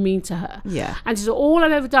really mean to her. Yeah. And she's all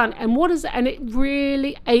I've ever done, and it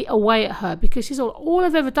really ate away at her, because she's all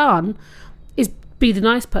I've ever done is be the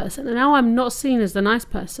nice person, and now I'm not seen as the nice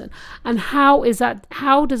person. And how does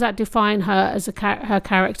that define her as her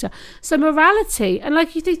character? So morality, and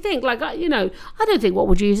like you think, like, I don't think, what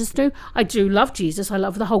would Jesus do? I do love Jesus, I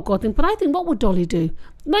love the whole God thing, but I think, what would Dolly do?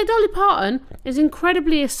 Like, Dolly Parton is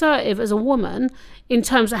incredibly assertive as a woman in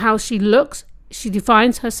terms of how she looks, she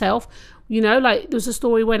defines herself. Like, there was a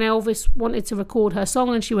story when Elvis wanted to record her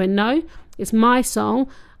song and she went, no, it's my song,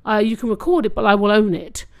 you can record it, but I will own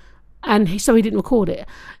it. And so he didn't record it.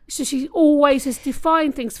 So she always has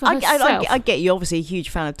defined things for herself. I get you, obviously a huge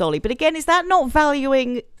fan of Dolly, but again, is that not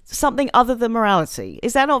valuing something other than morality?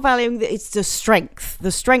 Is that not valuing that it's the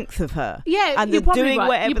strength of her? Yeah, and you're doing right.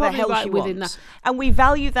 whatever the hell she wants. And we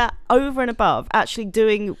value that over and above actually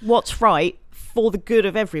doing what's right for the good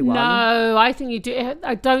of everyone. No, I think you do.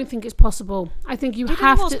 I don't think it's possible. I think you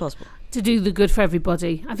have to do the good for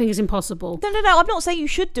everybody. I think it's impossible. No. I'm not saying you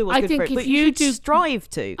should do what's good for it, but you should strive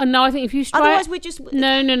to. No, I think if you strive... Otherwise, we're just...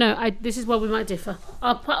 No. This is where we might differ.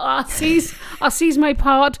 I'll seize my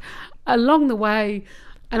part along the way,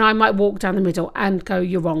 and I might walk down the middle and go,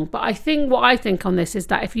 you're wrong. But I think what I think on this is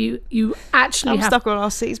that if you actually I'm stuck on I'll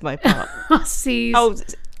seize my part. I'll seize... Oh,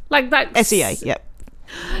 like that... SEA, yep.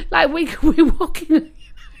 Like, we're walking...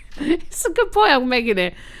 It's a good point I'm making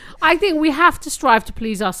it. I think we have to strive to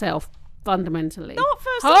please ourselves. Fundamentally, not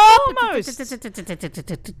first and foremost.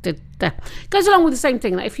 Goes along with the same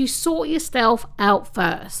thing. Like, if you sort yourself out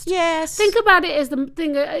first, yes. Think about it as the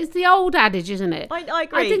thing. It's the old adage, isn't it? I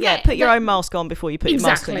agree. Put your own mask on before you put your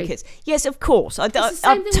mask on your kids. Yes, of course. I'm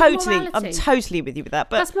totally with you with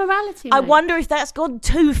that. But that's morality. I wonder if that's gone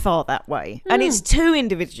too far that way, and it's too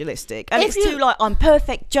individualistic, and it's too like, I'm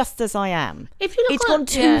perfect just as I am. If you look, it's gone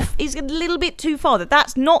too. It's a little bit too far.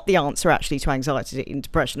 That's not the answer actually to anxiety and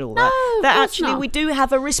depression. All that. That actually we do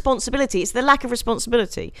have a responsibility. It's the lack of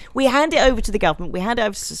responsibility. We hand it over to the government, we hand it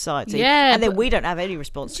over to society, and then we don't have any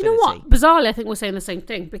responsibility. Do you know what? Bizarrely, I think we're saying the same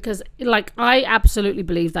thing, because like, I absolutely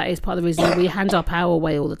believe that is part of the reason that we hand our power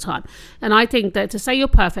away all the time. And I think that to say you're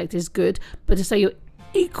perfect is good, but to say you're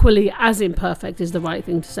equally as imperfect is the right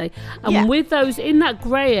thing to say. And with those in that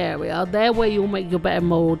grey area, they're where you'll make your better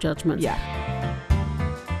moral judgments.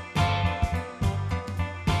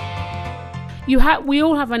 We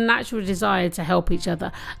all have a natural desire to help each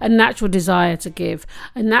other, a natural desire to give,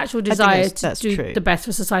 a natural desire to do the best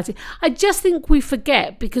for society. I just think we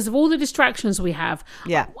forget, because of all the distractions we have.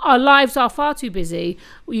 Our lives are far too busy.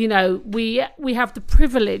 We have the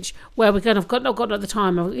privilege where we're kind of not got at the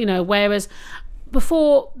time. Whereas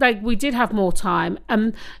before, like, we did have more time.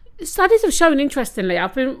 Studies have shown, interestingly,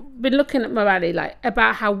 I've been looking at morality, like,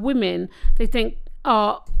 about how women, they think,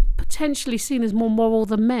 are potentially seen as more moral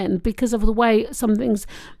than men because of the way some things,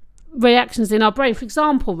 reactions in our brain. For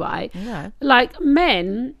example, like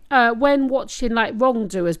men, when watching like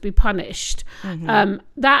wrongdoers be punished, that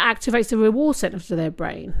activates the reward centers of their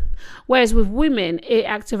brain, whereas with women it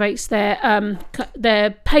activates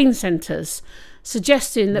their pain centers,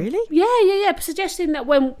 suggesting that suggesting that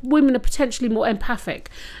when women are potentially more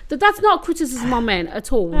empathic, that's not criticism on men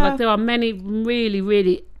at all. Like, there are many really,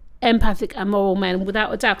 really empathic and moral men,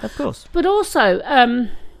 without a doubt, of course. But also,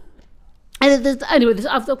 I've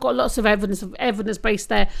got lots of evidence based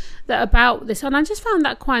there about this, and I just found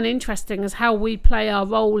that quite interesting as how we play our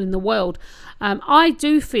role in the world. I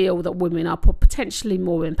do feel that women are potentially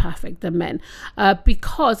more empathic than men,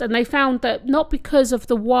 because they found that not because of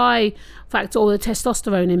the Y factor or the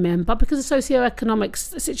testosterone in men, but because of socioeconomic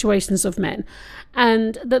situations of men,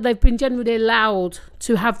 and that they've been generally allowed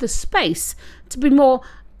to have the space to be more.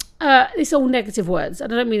 It's all negative words,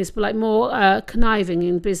 and I don't mean this, but like more conniving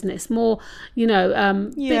in business, more,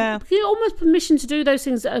 almost permission to do those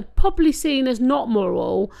things that are probably seen as not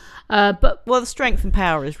moral. But the strength and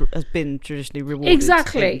power has been traditionally rewarded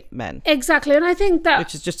to men. Exactly, and I think that,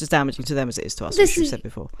 which is just as damaging to them as it is to us, as you said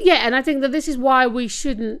before. Yeah, and I think that this is why we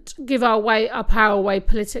shouldn't give our power away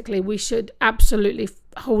politically. We should absolutely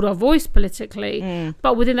hold our voice politically,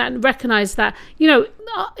 but within that, recognise that,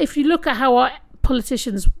 if you look at how our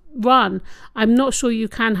politicians run, I'm not sure you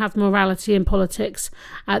can have morality in politics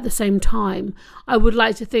at the same time. I would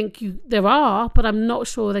like to think there are, but I'm not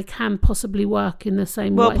sure they can possibly work in the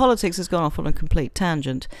same way. Well, politics has gone off on a complete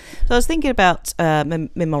tangent. So I was thinking about my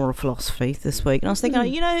moral philosophy this week, and I was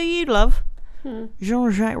thinking, you know who you'd love?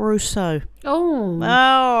 Jean-Jacques Rousseau.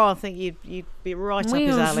 I think you'd be right up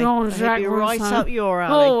his alley. He'd be right up your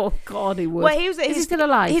alley. Oh God, he would. Well, is he still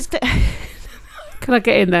alive? Can I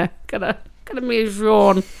get in there? Can I meet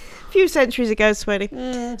Jean? A few centuries ago, sweetie.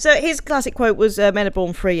 So his classic quote was, men are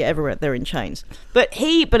born free, everywhere they're in chains. But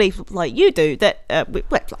he believed, like you do, that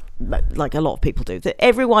like a lot of people do, that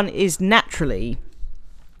everyone is naturally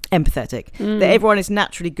empathetic, that everyone is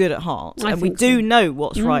naturally good at heart, and we do know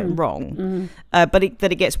what's right and wrong, but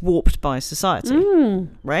that it gets warped by society,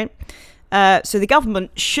 right? So the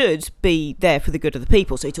government should be there for the good of the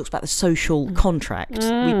people. So he talks about the social contract.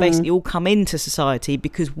 We basically all come into society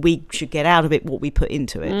because we should get out of it what we put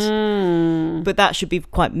into it, but that should be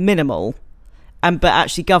quite minimal. But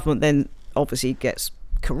actually government then obviously gets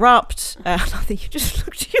corrupt. I think you just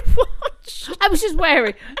looked at your watch. I was just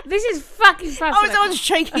wearing. This is fucking fascinating. I was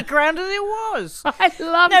shaky ground as it was. I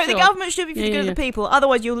love it. No, the government should be for the good of the people.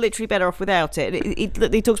 Otherwise, you're literally better off without it.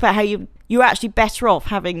 It talks about how you're actually better off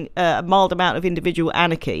having a mild amount of individual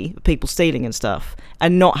anarchy, people stealing and stuff,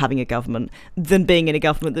 and not having a government, than being in a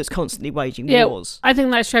government that's constantly waging wars. I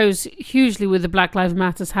think that shows hugely with the Black Lives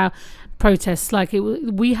Matters how protests,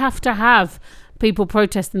 we have to have people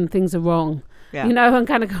protesting things are wrong. Yeah. And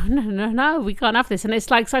kind of go, no, we can't have this. And it's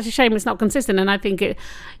like such a shame it's not consistent. And I think it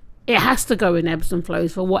has to go in ebbs and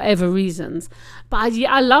flows for whatever reasons. But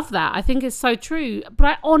I love that. I think it's so true. But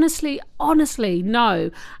I honestly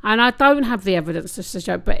no. And I don't have the evidence to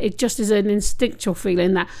show, but it just is an instinctual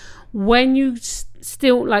feeling that when you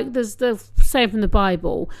still, like there's the saying from the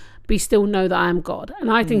Bible, be still, know that I am God. And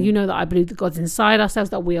I think that I believe that God's inside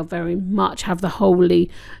ourselves, that we are very much have the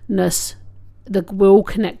holiness, that we're all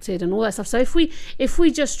connected and all that stuff. So if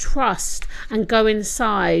we just trust and go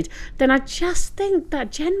inside, then I just think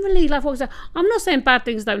that generally, like what was that? I'm not saying bad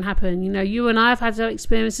things don't happen. You and I have had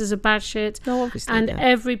experiences of bad shit, and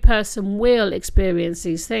every person will experience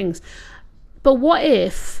these things. But what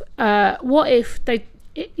if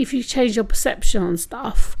you change your perception on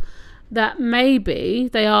stuff, that maybe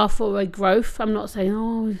they are for a growth. I'm not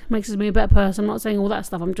saying, it makes me a better person. I'm not saying all that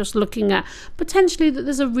stuff. I'm just looking at potentially that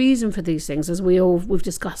there's a reason for these things, as we've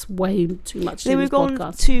discussed way too much in this podcast. We've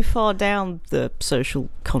gone too far down the social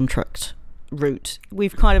contract route.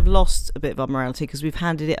 We've kind of lost a bit of our morality because we've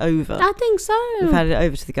handed it over. I think so. We've handed it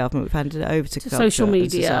over to the government. We've handed it over to social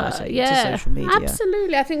media. To social media.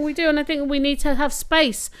 Absolutely. I think we do, and I think we need to have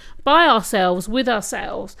space by ourselves, with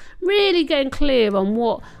ourselves, really getting clear on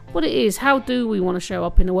what it is. How do we want to show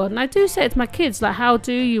up in the world? And I do say it to my kids, like, how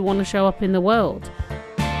do you want to show up in the world?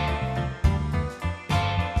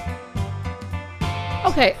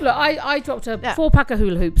 Okay, look, I dropped a 4-pack of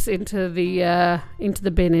hula hoops into the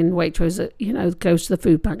bin in Waitrose that goes to the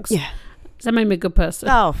food banks. Yeah, so that made me a good person.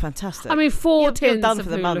 Oh, fantastic! I mean, 4 tins of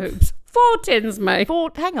hula hoops. 4 tins, mate.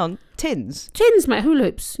 Hang on, tins, mate. Hula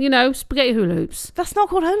hoops. Spaghetti hula hoops. That's not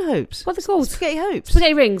called hula hoops. What are they called? Spaghetti hoops.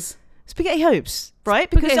 Spaghetti rings. Spaghetti hoops, right?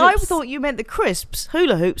 Because I thought you meant the crisps,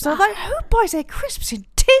 hula hoops. I was like, who buys their crisps in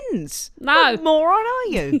tins? No. What moron are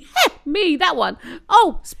you? Me, that one.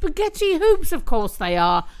 Oh, spaghetti hoops, of course they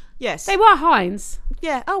are. Yes. They were Heinz.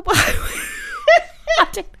 Yeah. Oh, well. I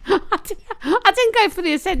didn't go for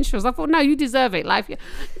the essentials. I thought, no, you deserve it. Well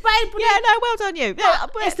done you. Yeah,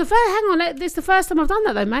 it's the first. Hang on, it's the first time I've done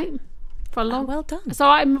that though, mate. For a long. Well done. So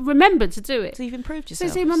I remembered to do it. So you've improved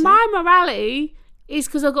yourself. So my morality is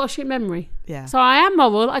because I've got a shit memory. Yeah. So I am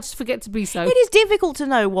moral. I just forget to be so. It is difficult to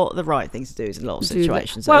know what the right thing to do is in a lot of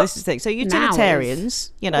situations. So this is the thing. So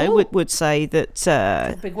utilitarians, would say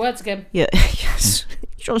that. Big words again. Yeah. Yes.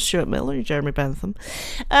 John Stuart Mill and Jeremy Bentham.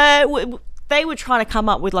 They were trying to come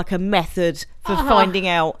up with like a method for finding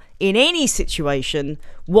out in any situation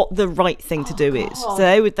what the right thing to do is.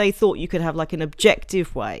 So they thought you could have like an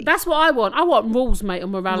objective way. That's what I want. I want rules, mate,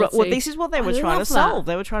 on morality. Well, this is what they were trying to solve.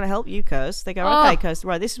 They were trying to help you, Kirst. They go, okay, Kirst,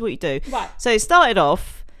 right, this is what you do. Right. So it started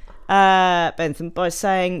off, Bentham, by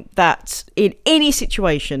saying that in any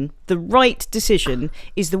situation, the right decision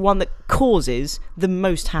is the one that causes the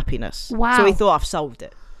most happiness. Wow. So he thought, I've solved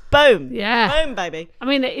it. Boom. Yeah. Boom, baby. I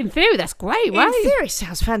mean, in theory, that's great, right? In theory, it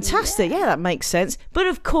sounds fantastic. Yeah, that makes sense. But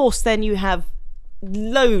of course, then you have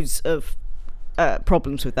loads of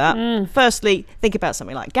problems with that. Firstly, think about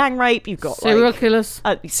something like gang rape. You've got serial killers.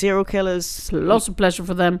 Lots of pleasure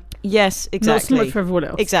for them. Yes, exactly. Not so much for everyone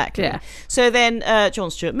else. Exactly. Yeah. So then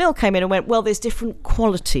John Stuart Mill came in and went, well, there's different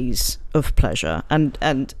qualities of pleasure and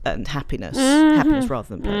happiness. Happiness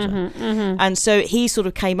rather than pleasure. And so he sort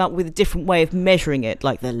of came up with a different way of measuring it,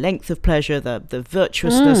 like the length of pleasure, the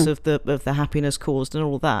virtuousness of the happiness caused and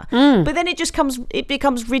all that. But then it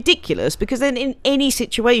becomes ridiculous, because then in any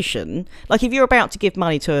situation, like if you're about to give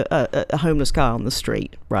money to a homeless guy on the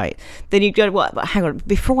street, right, then you go, well, hang on,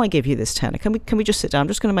 before I give you this tenner, can we just sit down? I'm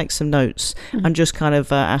just going to make some notes and just kind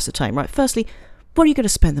of ascertain, right, firstly, what are you going to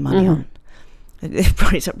spend the money on?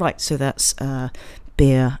 Right, so that's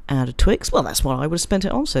beer and a Twix. Well, that's what I would have spent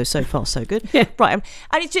it on. So far, so good. Yeah. Right. And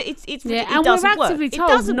it's and we're actively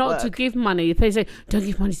told not to give money. They say, don't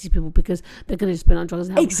give money to these people because they're going to spend on drugs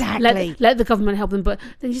and help. Exactly. Let the government help them. But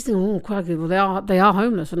then you just think, oh, crikey, well, they are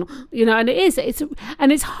homeless. And it is.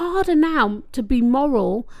 It's harder now to be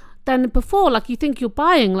moral than before. Like, you think you're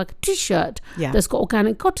buying like a t-shirt that's got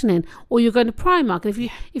organic cotton in, or you're going to Primark, and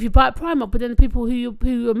if you buy at Primark, but then the people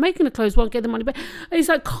who are making the clothes won't get the money back. It's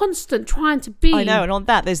like constant trying to be. I know, and on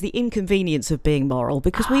that there's the inconvenience of being moral,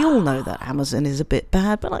 because we all know that Amazon is a bit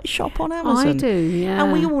bad, but like, shop on Amazon. I do, yeah.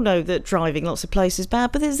 And we all know that driving lots of places is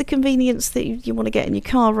bad, but there's the convenience that you want to get in your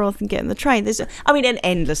car rather than getting the train. There's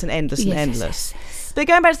endless. Yes. But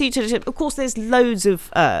going back to the utility, of course, there's loads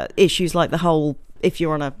of issues, like the whole, if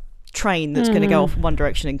you're on a train that's going to go off in one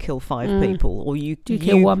direction and kill 5 people, or you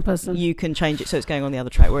kill one person, you can change it so it's going on the other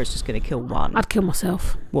track where it's just going to kill one. I'd kill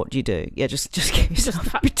myself. What do you do? Yeah, just give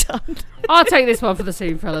yourself a done. I'll take this one for the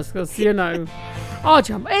scene, fellas, because I'll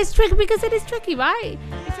jump. It's tricky because it is tricky, right?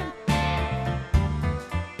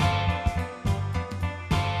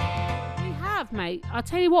 We have, mate. I'll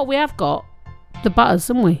tell you what, we have got the butters,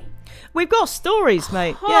 haven't we? We've got stories,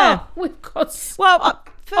 mate. Yeah, we've got. Well.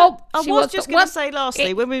 I was just going to say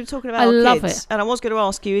lastly, when we were talking about our kids, and I was going to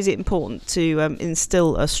ask you, is it important to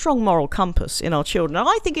instill a strong moral compass in our children? And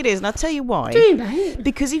I think it is, and I'll tell you why. Do you, mate?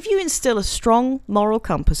 Because if you instill a strong moral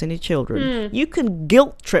compass in your children, you can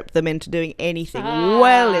guilt trip them into doing anything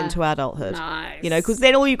well into adulthood. Nice. Because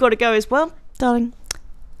then all you've got to go is, well, darling,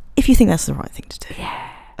 if you think that's the right thing to do. Yeah.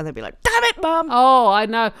 And they'll be like, damn it, Mum. Oh, I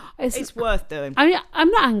know. It's worth doing. I mean, I'm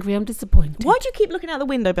not angry, I'm disappointed. Why do you keep looking out the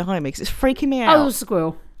window behind me? Because it's freaking me out. Oh, it was a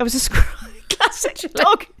squirrel. It was a squirrel. Classic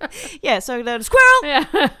dog. Yeah, so the squirrel. Yeah.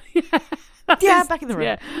 Back in the room.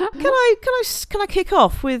 Yeah. Can I kick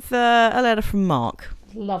off with a letter from Mark?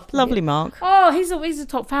 Lovely Mark. Oh, he's a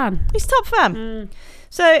top fan. He's a top fan.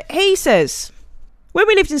 So he says, when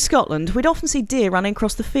we lived in Scotland, we'd often see deer running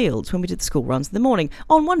across the fields when we did the school runs in the morning.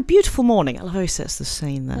 On one beautiful morning, I love how he sets the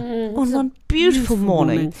scene there. On one beautiful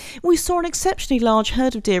morning, we saw an exceptionally large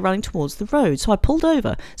herd of deer running towards the road. So I pulled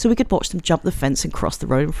over so we could watch them jump the fence and cross the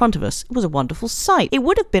road in front of us. It was a wonderful sight. It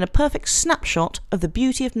would have been a perfect snapshot of the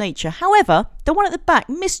beauty of nature. However, the one at the back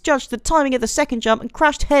misjudged the timing of the second jump and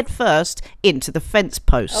crashed head first into the fence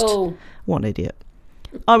post. Oh. What an idiot.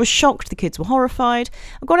 I was shocked. The kids were horrified.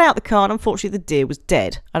 I got out the car and unfortunately the deer was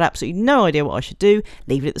dead. I had absolutely no idea what I should do.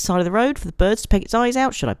 Leave it at the side of the road for the birds to peck its eyes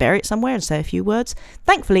out? Should I bury it somewhere and say a few words?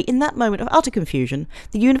 Thankfully, in that moment of utter confusion,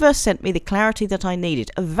 the universe sent me the clarity that I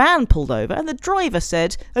needed. A van pulled over and the driver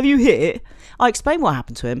said, "Have you hit it?" I explained what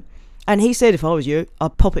happened to him, and he said, "If I was you,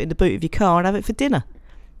 I'd pop it in the boot of your car and have it for dinner."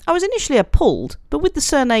 I was initially appalled, but with the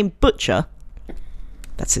surname Butcher,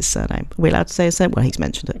 that's his surname. Are we allowed to say his surname? Well, he's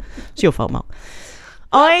mentioned it. It's your fault, Mark.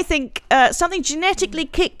 I think something genetically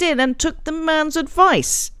kicked in and took the man's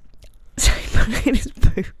advice.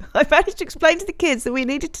 I managed to explain to the kids that we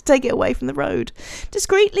needed to take it away from the road.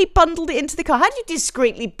 Discreetly bundled it into the car. How do you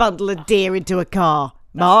discreetly bundle a deer into a car,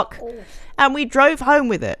 Mark? And we drove home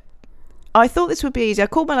with it. I thought this would be easy. I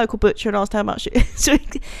called my local butcher and asked how much it is.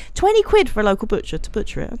 20 quid for a local butcher to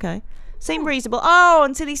butcher it. Okay. Seemed reasonable. Oh,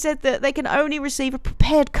 until he said that they can only receive a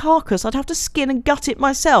prepared carcass. I'd have to skin and gut it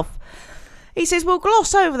myself. He says, we'll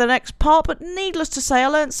gloss over the next part, but needless to say, I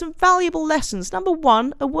learnt some valuable lessons. Number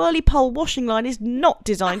 1, a whirly pole washing line is not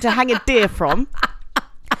designed to hang a deer from.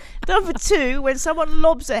 Number 2, when someone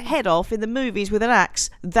lobs a head off in the movies with an axe,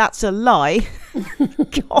 that's a lie.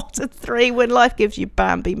 God. And 3, when life gives you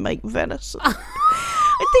Bambi, make venison.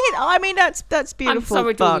 I mean, that's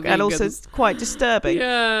beautiful, Buck, and also quite disturbing.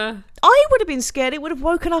 Yeah. I would have been scared it would have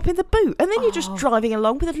woken up in the boot, and then you're just driving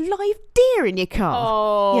along with a live deer in your car.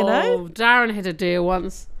 Oh, you know? Darren hit a deer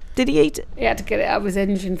once. Did he eat it? He had to get it out of his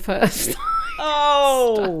engine first.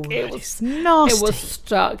 Oh, it was nasty. It was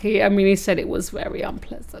stuck. He said it was very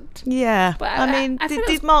unpleasant. Yeah, but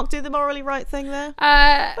did Mark do the morally right thing there?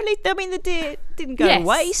 The deer didn't go to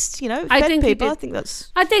waste. It fed people. I think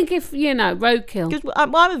that's. I think if roadkill. Because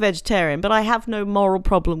I'm a vegetarian, but I have no moral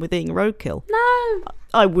problem with eating roadkill. No.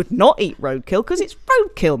 I would not eat roadkill because it's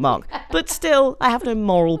roadkill, Mark. But still, I have no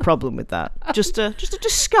moral problem with that. Just a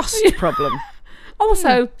disgust problem.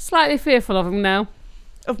 Also, slightly fearful of him now.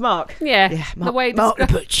 Of Mark? Yeah. Mark, the way Mark the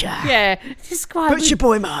Butcher. Yeah. Butcher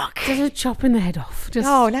boy Mark. Just chopping the head off.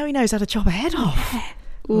 Now he knows how to chop a head off. Yeah.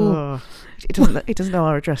 Oh. He doesn't know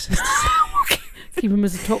our addresses. Keep him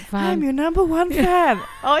as a top fan. I'm your number 1 fan.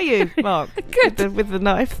 Are you, Mark? Good. With the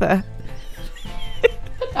knife there.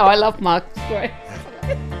 Oh, I love Mark. It's great.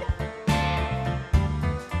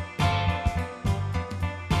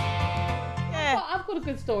 Yeah. Well, I've got a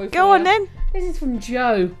good story for you. Go on then. This is from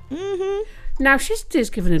Joe. Mm-hmm. Now, she's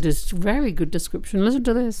just given a very good description. Listen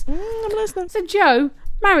to this. I'm listening. So Joe,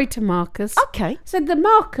 married to Marcus, said that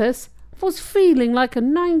Marcus was feeling like a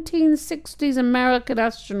 1960s American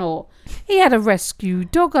astronaut. He had a rescue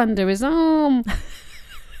dog under his arm.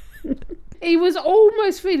 He was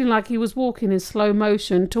almost feeling like he was walking in slow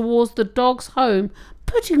motion towards the dog's home,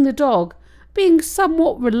 putting the dog, being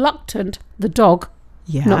somewhat reluctant, the dog,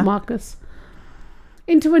 not Marcus,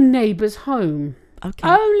 into a neighbour's home. Okay.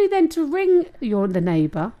 Only then to ring the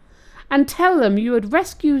neighbour and tell them you had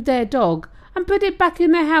rescued their dog and put it back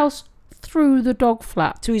in their house through the dog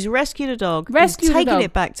flap. So he's rescued a dog, taken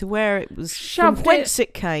it back to where it was, from whence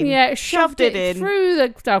it came. Yeah, shoved it in through the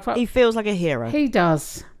dog flap. He feels like a hero. He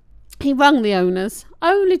does. He rung the owners,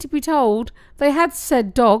 only to be told they had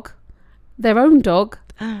said dog, their own dog,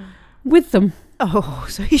 with them. Oh,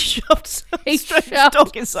 so he shoved a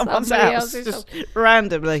dog in someone's house, just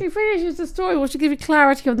randomly. She finishes the story. Well, she'll give you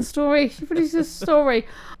clarity on the story. She finishes the story.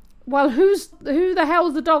 Well, who the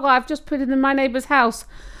hell's the dog I've just put in my neighbour's house?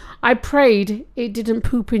 I prayed it didn't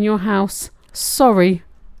poop in your house. Sorry,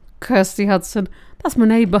 Kirsty Hudson. That's my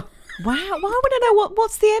neighbour. Wow, well, I want to know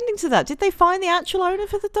what's the ending to that. Did they find the actual owner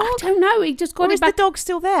for the dog? I don't know. He just got it back. Or is the dog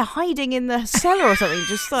still there, hiding in the cellar or something,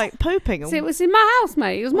 just like pooping? See, it was in my house,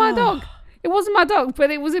 mate. It was my dog. It wasn't my dog, but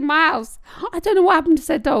it was in my house. I don't know what happened to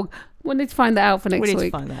said dog. We need to find that out for next week. We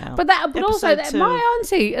need to find that out. But also, my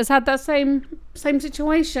auntie has had that same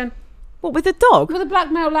situation. What, with the dog? With a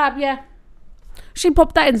black male lab, yeah. She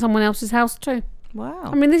popped that in someone else's house too. Wow.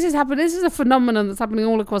 I mean, this is happening. This is a phenomenon that's happening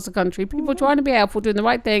all across the country. People trying to be helpful, doing the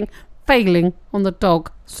right thing, failing on the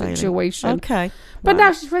dog situation. Okay. But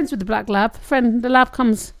now she's friends with the black lab. The lab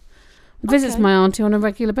comes, visits my auntie on a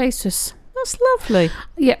regular basis. That's lovely.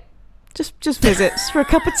 Yeah. Just visits for a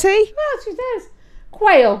cup of tea? Well, she says.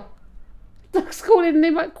 Quail. Let's call it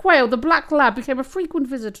name like Quail. The black lab became a frequent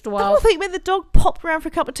visitor to our... I think when the dog popped around for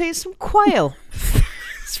a cup of tea, it's some quail.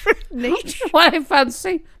 It's really neat. What I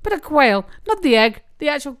fancy. But a quail. Not the egg. The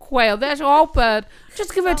actual quail. The actual whole bird.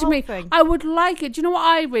 Just give it to me. Thing. I would like it. Do you know what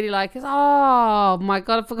I really like? Oh, my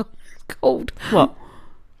God. I forgot what it's called. What?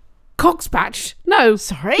 Cockspatch. No.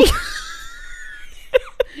 Sorry?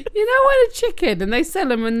 You know when a chicken and they sell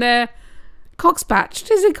them and they're cockspatched?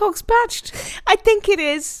 Is it cockspatched? I think it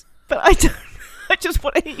is, but I don't. I just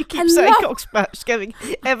want to hear you keep saying cockspatched, getting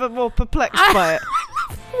ever more perplexed by it.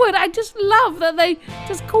 I just love that they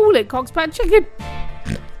just call it cockspatch chicken.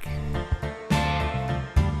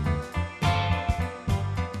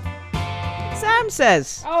 Sam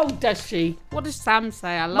says. Oh, does she? What does Sam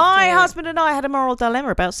say? I love My husband and I had a moral dilemma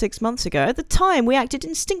about 6 months ago. At the time, we acted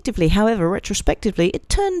instinctively. However, retrospectively, it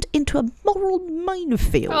turned into a moral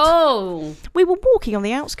minefield. Oh. We were walking on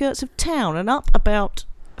the outskirts of town, and up about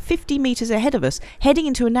 50 metres ahead of us, heading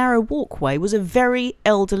into a narrow walkway, was a very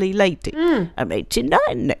elderly lady. I'm 89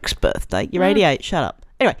 next birthday. You're 88, shut up.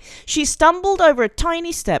 Anyway, she stumbled over a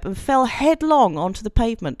tiny step and fell headlong onto the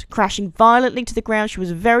pavement, crashing violently to the ground. She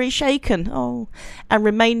was very shaken, and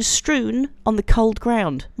remained strewn on the cold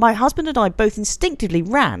ground. My husband and I both instinctively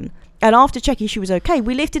ran, and after checking she was okay,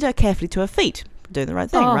 we lifted her carefully to her feet. Doing the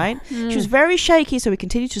right thing, right? She was very shaky, so we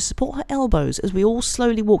continued to support her elbows as we all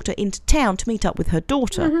slowly walked her into town to meet up with her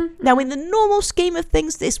daughter. Now, in the normal scheme of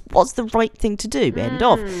things, this was the right thing to do, end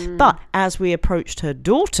of. But as we approached her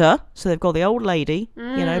daughter, so they've got the old lady,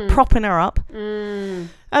 propping her up.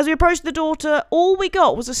 As we approached the daughter, all we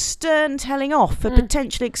got was a stern telling off for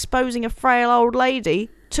potentially exposing a frail old lady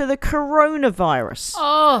to the coronavirus.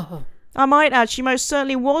 Oh. I might add, she most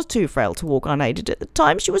certainly was too frail to walk unaided at the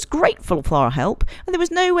time. She was grateful for our help, and there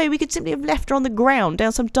was no way we could simply have left her on the ground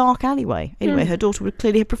down some dark alleyway. Anyway, her daughter would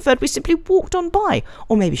clearly have preferred we simply walked on by,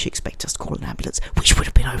 or maybe she expected us to call an ambulance, which would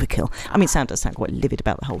have been overkill. I mean, Sam does sound quite livid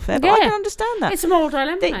about the whole affair, but I can understand that. It's a moral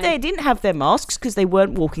dilemma. They didn't have their masks because they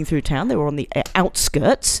weren't walking through town. They were on the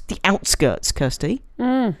outskirts. The outskirts, Kirsty.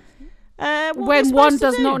 When one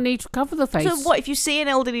does not need to cover the face. So what if you see an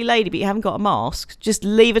elderly lady but you haven't got a mask? Just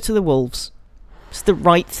leave her to the wolves. It's the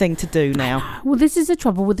right thing to do now. Well, this is the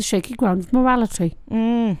trouble with the shaky ground of morality.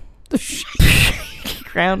 The shaky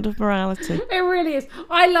ground of morality. It really is.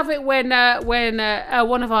 I love it when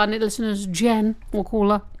one of our listeners, Jen, we'll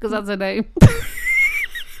call her because that's her name,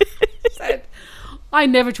 said, "I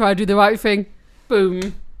never try to do the right thing."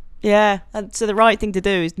 Boom. Yeah, and so the right thing to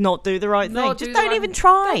do is not do the right thing. Just don't even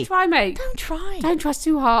try. Don't try, mate. Don't try. Don't try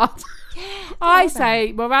too hard. Yeah. I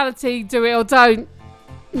say morality, do it or don't.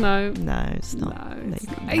 No. No, it's not. No, it's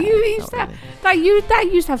not. That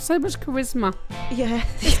used to have so much charisma. Yeah.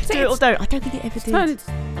 Do it or don't. I don't think it ever did.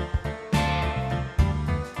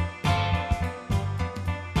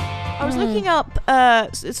 was looking up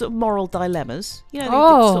sort of moral dilemmas. You know,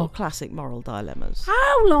 the sort of classic moral dilemmas.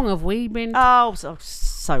 How long have we been? Oh,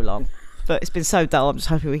 so long. But it's been so dull. I'm just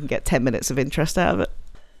hoping we can get 10 minutes of interest out of it.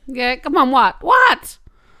 Yeah, come on, what? What?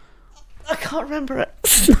 I can't remember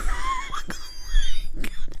it.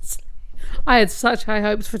 I had such high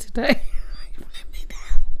hopes for today.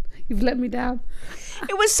 You've let me down.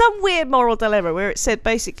 It was some weird moral dilemma where it said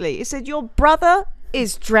your brother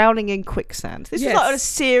is drowning in quicksand. This is like a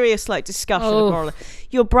serious discussion of moral.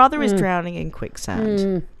 Your brother is drowning in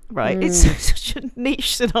quicksand. Right? It's such a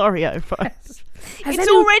niche scenario, right? It's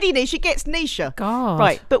already niche. It gets nicher. God.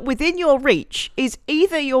 Right. But within your reach is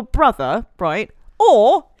either your brother, right,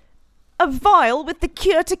 or a vial with the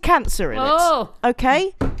cure to cancer in it.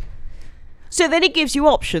 Okay? So then it gives you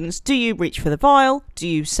options. Do you reach for the vial? Do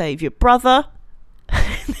you save your brother?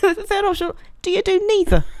 The third option, do you do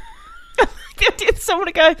neither? Someone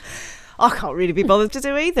to go, I can't really be bothered to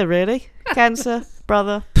do either, really. Cancer,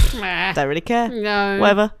 brother, don't really care. No.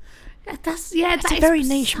 Whatever. That's a very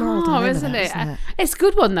niche moral dilemma, isn't it? It's a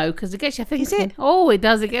good one, though, because it gets you thinking. Is it? Oh, it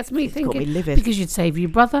does. It gets me thinking. Got me livid. Because you'd save your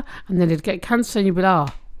brother, and then he'd get cancer, and you'd be like,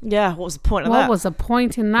 yeah, what was the point of that? What was the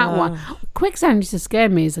point in that one? Quicksand used to scare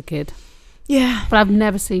me as a kid. Yeah. But I've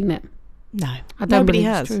never seen it. No, I don't nobody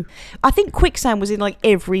believe has. It's true. I think quicksand was in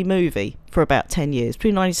every movie for about 10 years,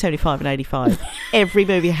 between 1975 and 85. Every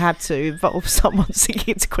movie had to involve someone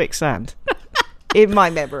sinking into quicksand, in my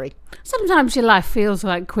memory. Sometimes your life feels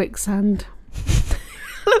like quicksand.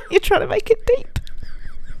 Look, you're trying to make it deep.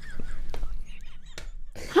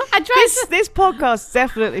 This podcast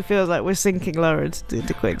definitely feels like we're sinking lower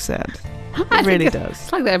into quicksand. It really does.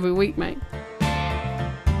 It's like that every week, mate.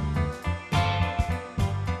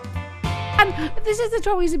 And this is the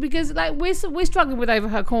trouble, is it? Because we're struggling with Over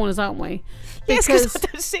Her Corners, aren't we? Yes, because I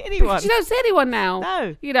don't see anyone. You don't see anyone now.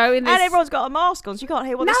 No. You know, and everyone's got a mask on, so you can't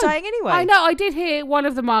hear what they're saying anyway. I know. I did hear one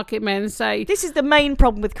of the market men say, this is the main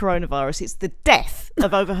problem with coronavirus. It's the death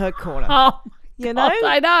of Over Her Corner. You know?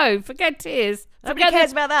 I know. Forget tears. Nobody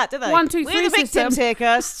cares about that, do they? 1, 2, 3 We're the victims here,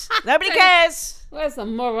 Kirst. Nobody cares. Where's the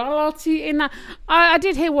morality in that? I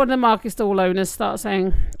did hear one of the market stall owners start saying,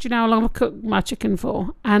 do you know how long I've cooked my chicken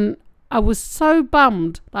for? And I was so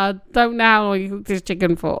bummed. I don't know how long you cooked this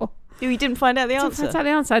chicken for. You didn't find out the answer? Didn't find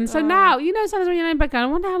out the answer. And so now, sometimes when you're laying back going, I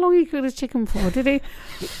wonder how long you cooked this chicken for. Did he?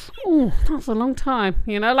 Oh, that's a long time.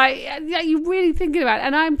 You're really thinking about it.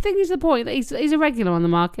 And I'm thinking to the point that he's a regular on the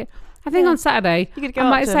market. I think on Saturday, I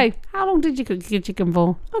might say, how long did you cook your chicken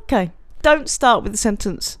for? Okay. Don't start with the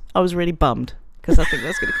sentence, I was really bummed, because I think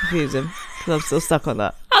that's going to confuse him, because I'm still stuck on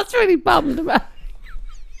that. I was really bummed about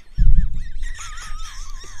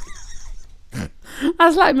it.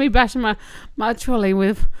 That's like me bashing my trolley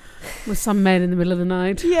with some men in the middle of the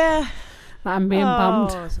night. Yeah. I'm being bummed.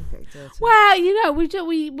 Well,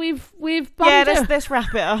 we've bummed. Yeah, let's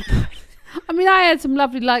wrap it up. I mean, I had some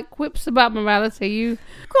lovely quips about morality.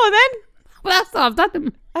 Go on then. Well, that's how I've done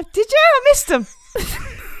them. Did you? I missed them.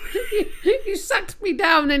 You sucked me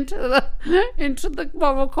down into the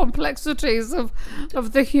moral complexities of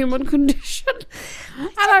the human condition,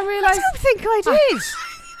 and I realised I don't think I did.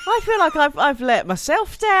 I feel like I've let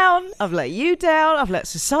myself down. I've let you down. I've let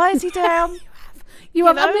society down. You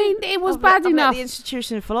have. I mean, it was bad enough. I've let the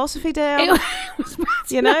institution of philosophy down. It was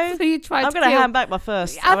bad enough. So you tried. I'm going to hand back my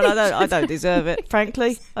first. I don't deserve it.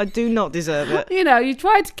 Frankly, I do not deserve it. You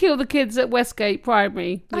tried to kill the kids at Westgate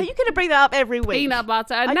Primary. Are you going to bring that up every week? Peanut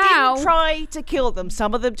butter. And I didn't try to kill them.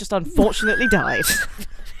 Some of them just unfortunately died.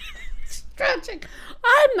 Tragic.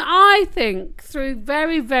 I think through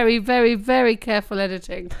very, very, very, very careful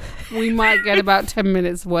editing, we might get about 10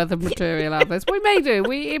 minutes worth of material out of this. We may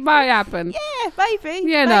do. It might happen. Yeah, maybe.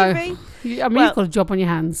 Maybe. You've got a job on your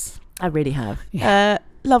hands. I really have. Yeah.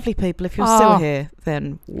 Lovely people. If you're still here,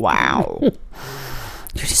 then wow. You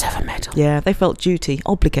deserve a medal. Yeah, they felt duty,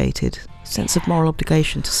 obligated, sense of moral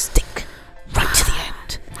obligation to stick right to the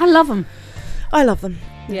end. I love them. I love them.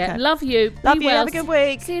 Yeah, okay. Love you. Love you. Have a good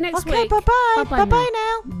week. See you next week. Bye-bye. Bye-bye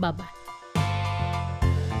now. Bye-bye.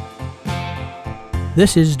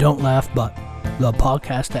 This is Don't Laugh But, the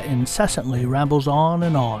podcast that incessantly rambles on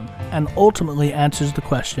and ultimately answers the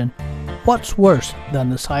question, what's worse than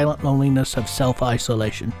the silent loneliness of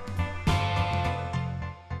self-isolation?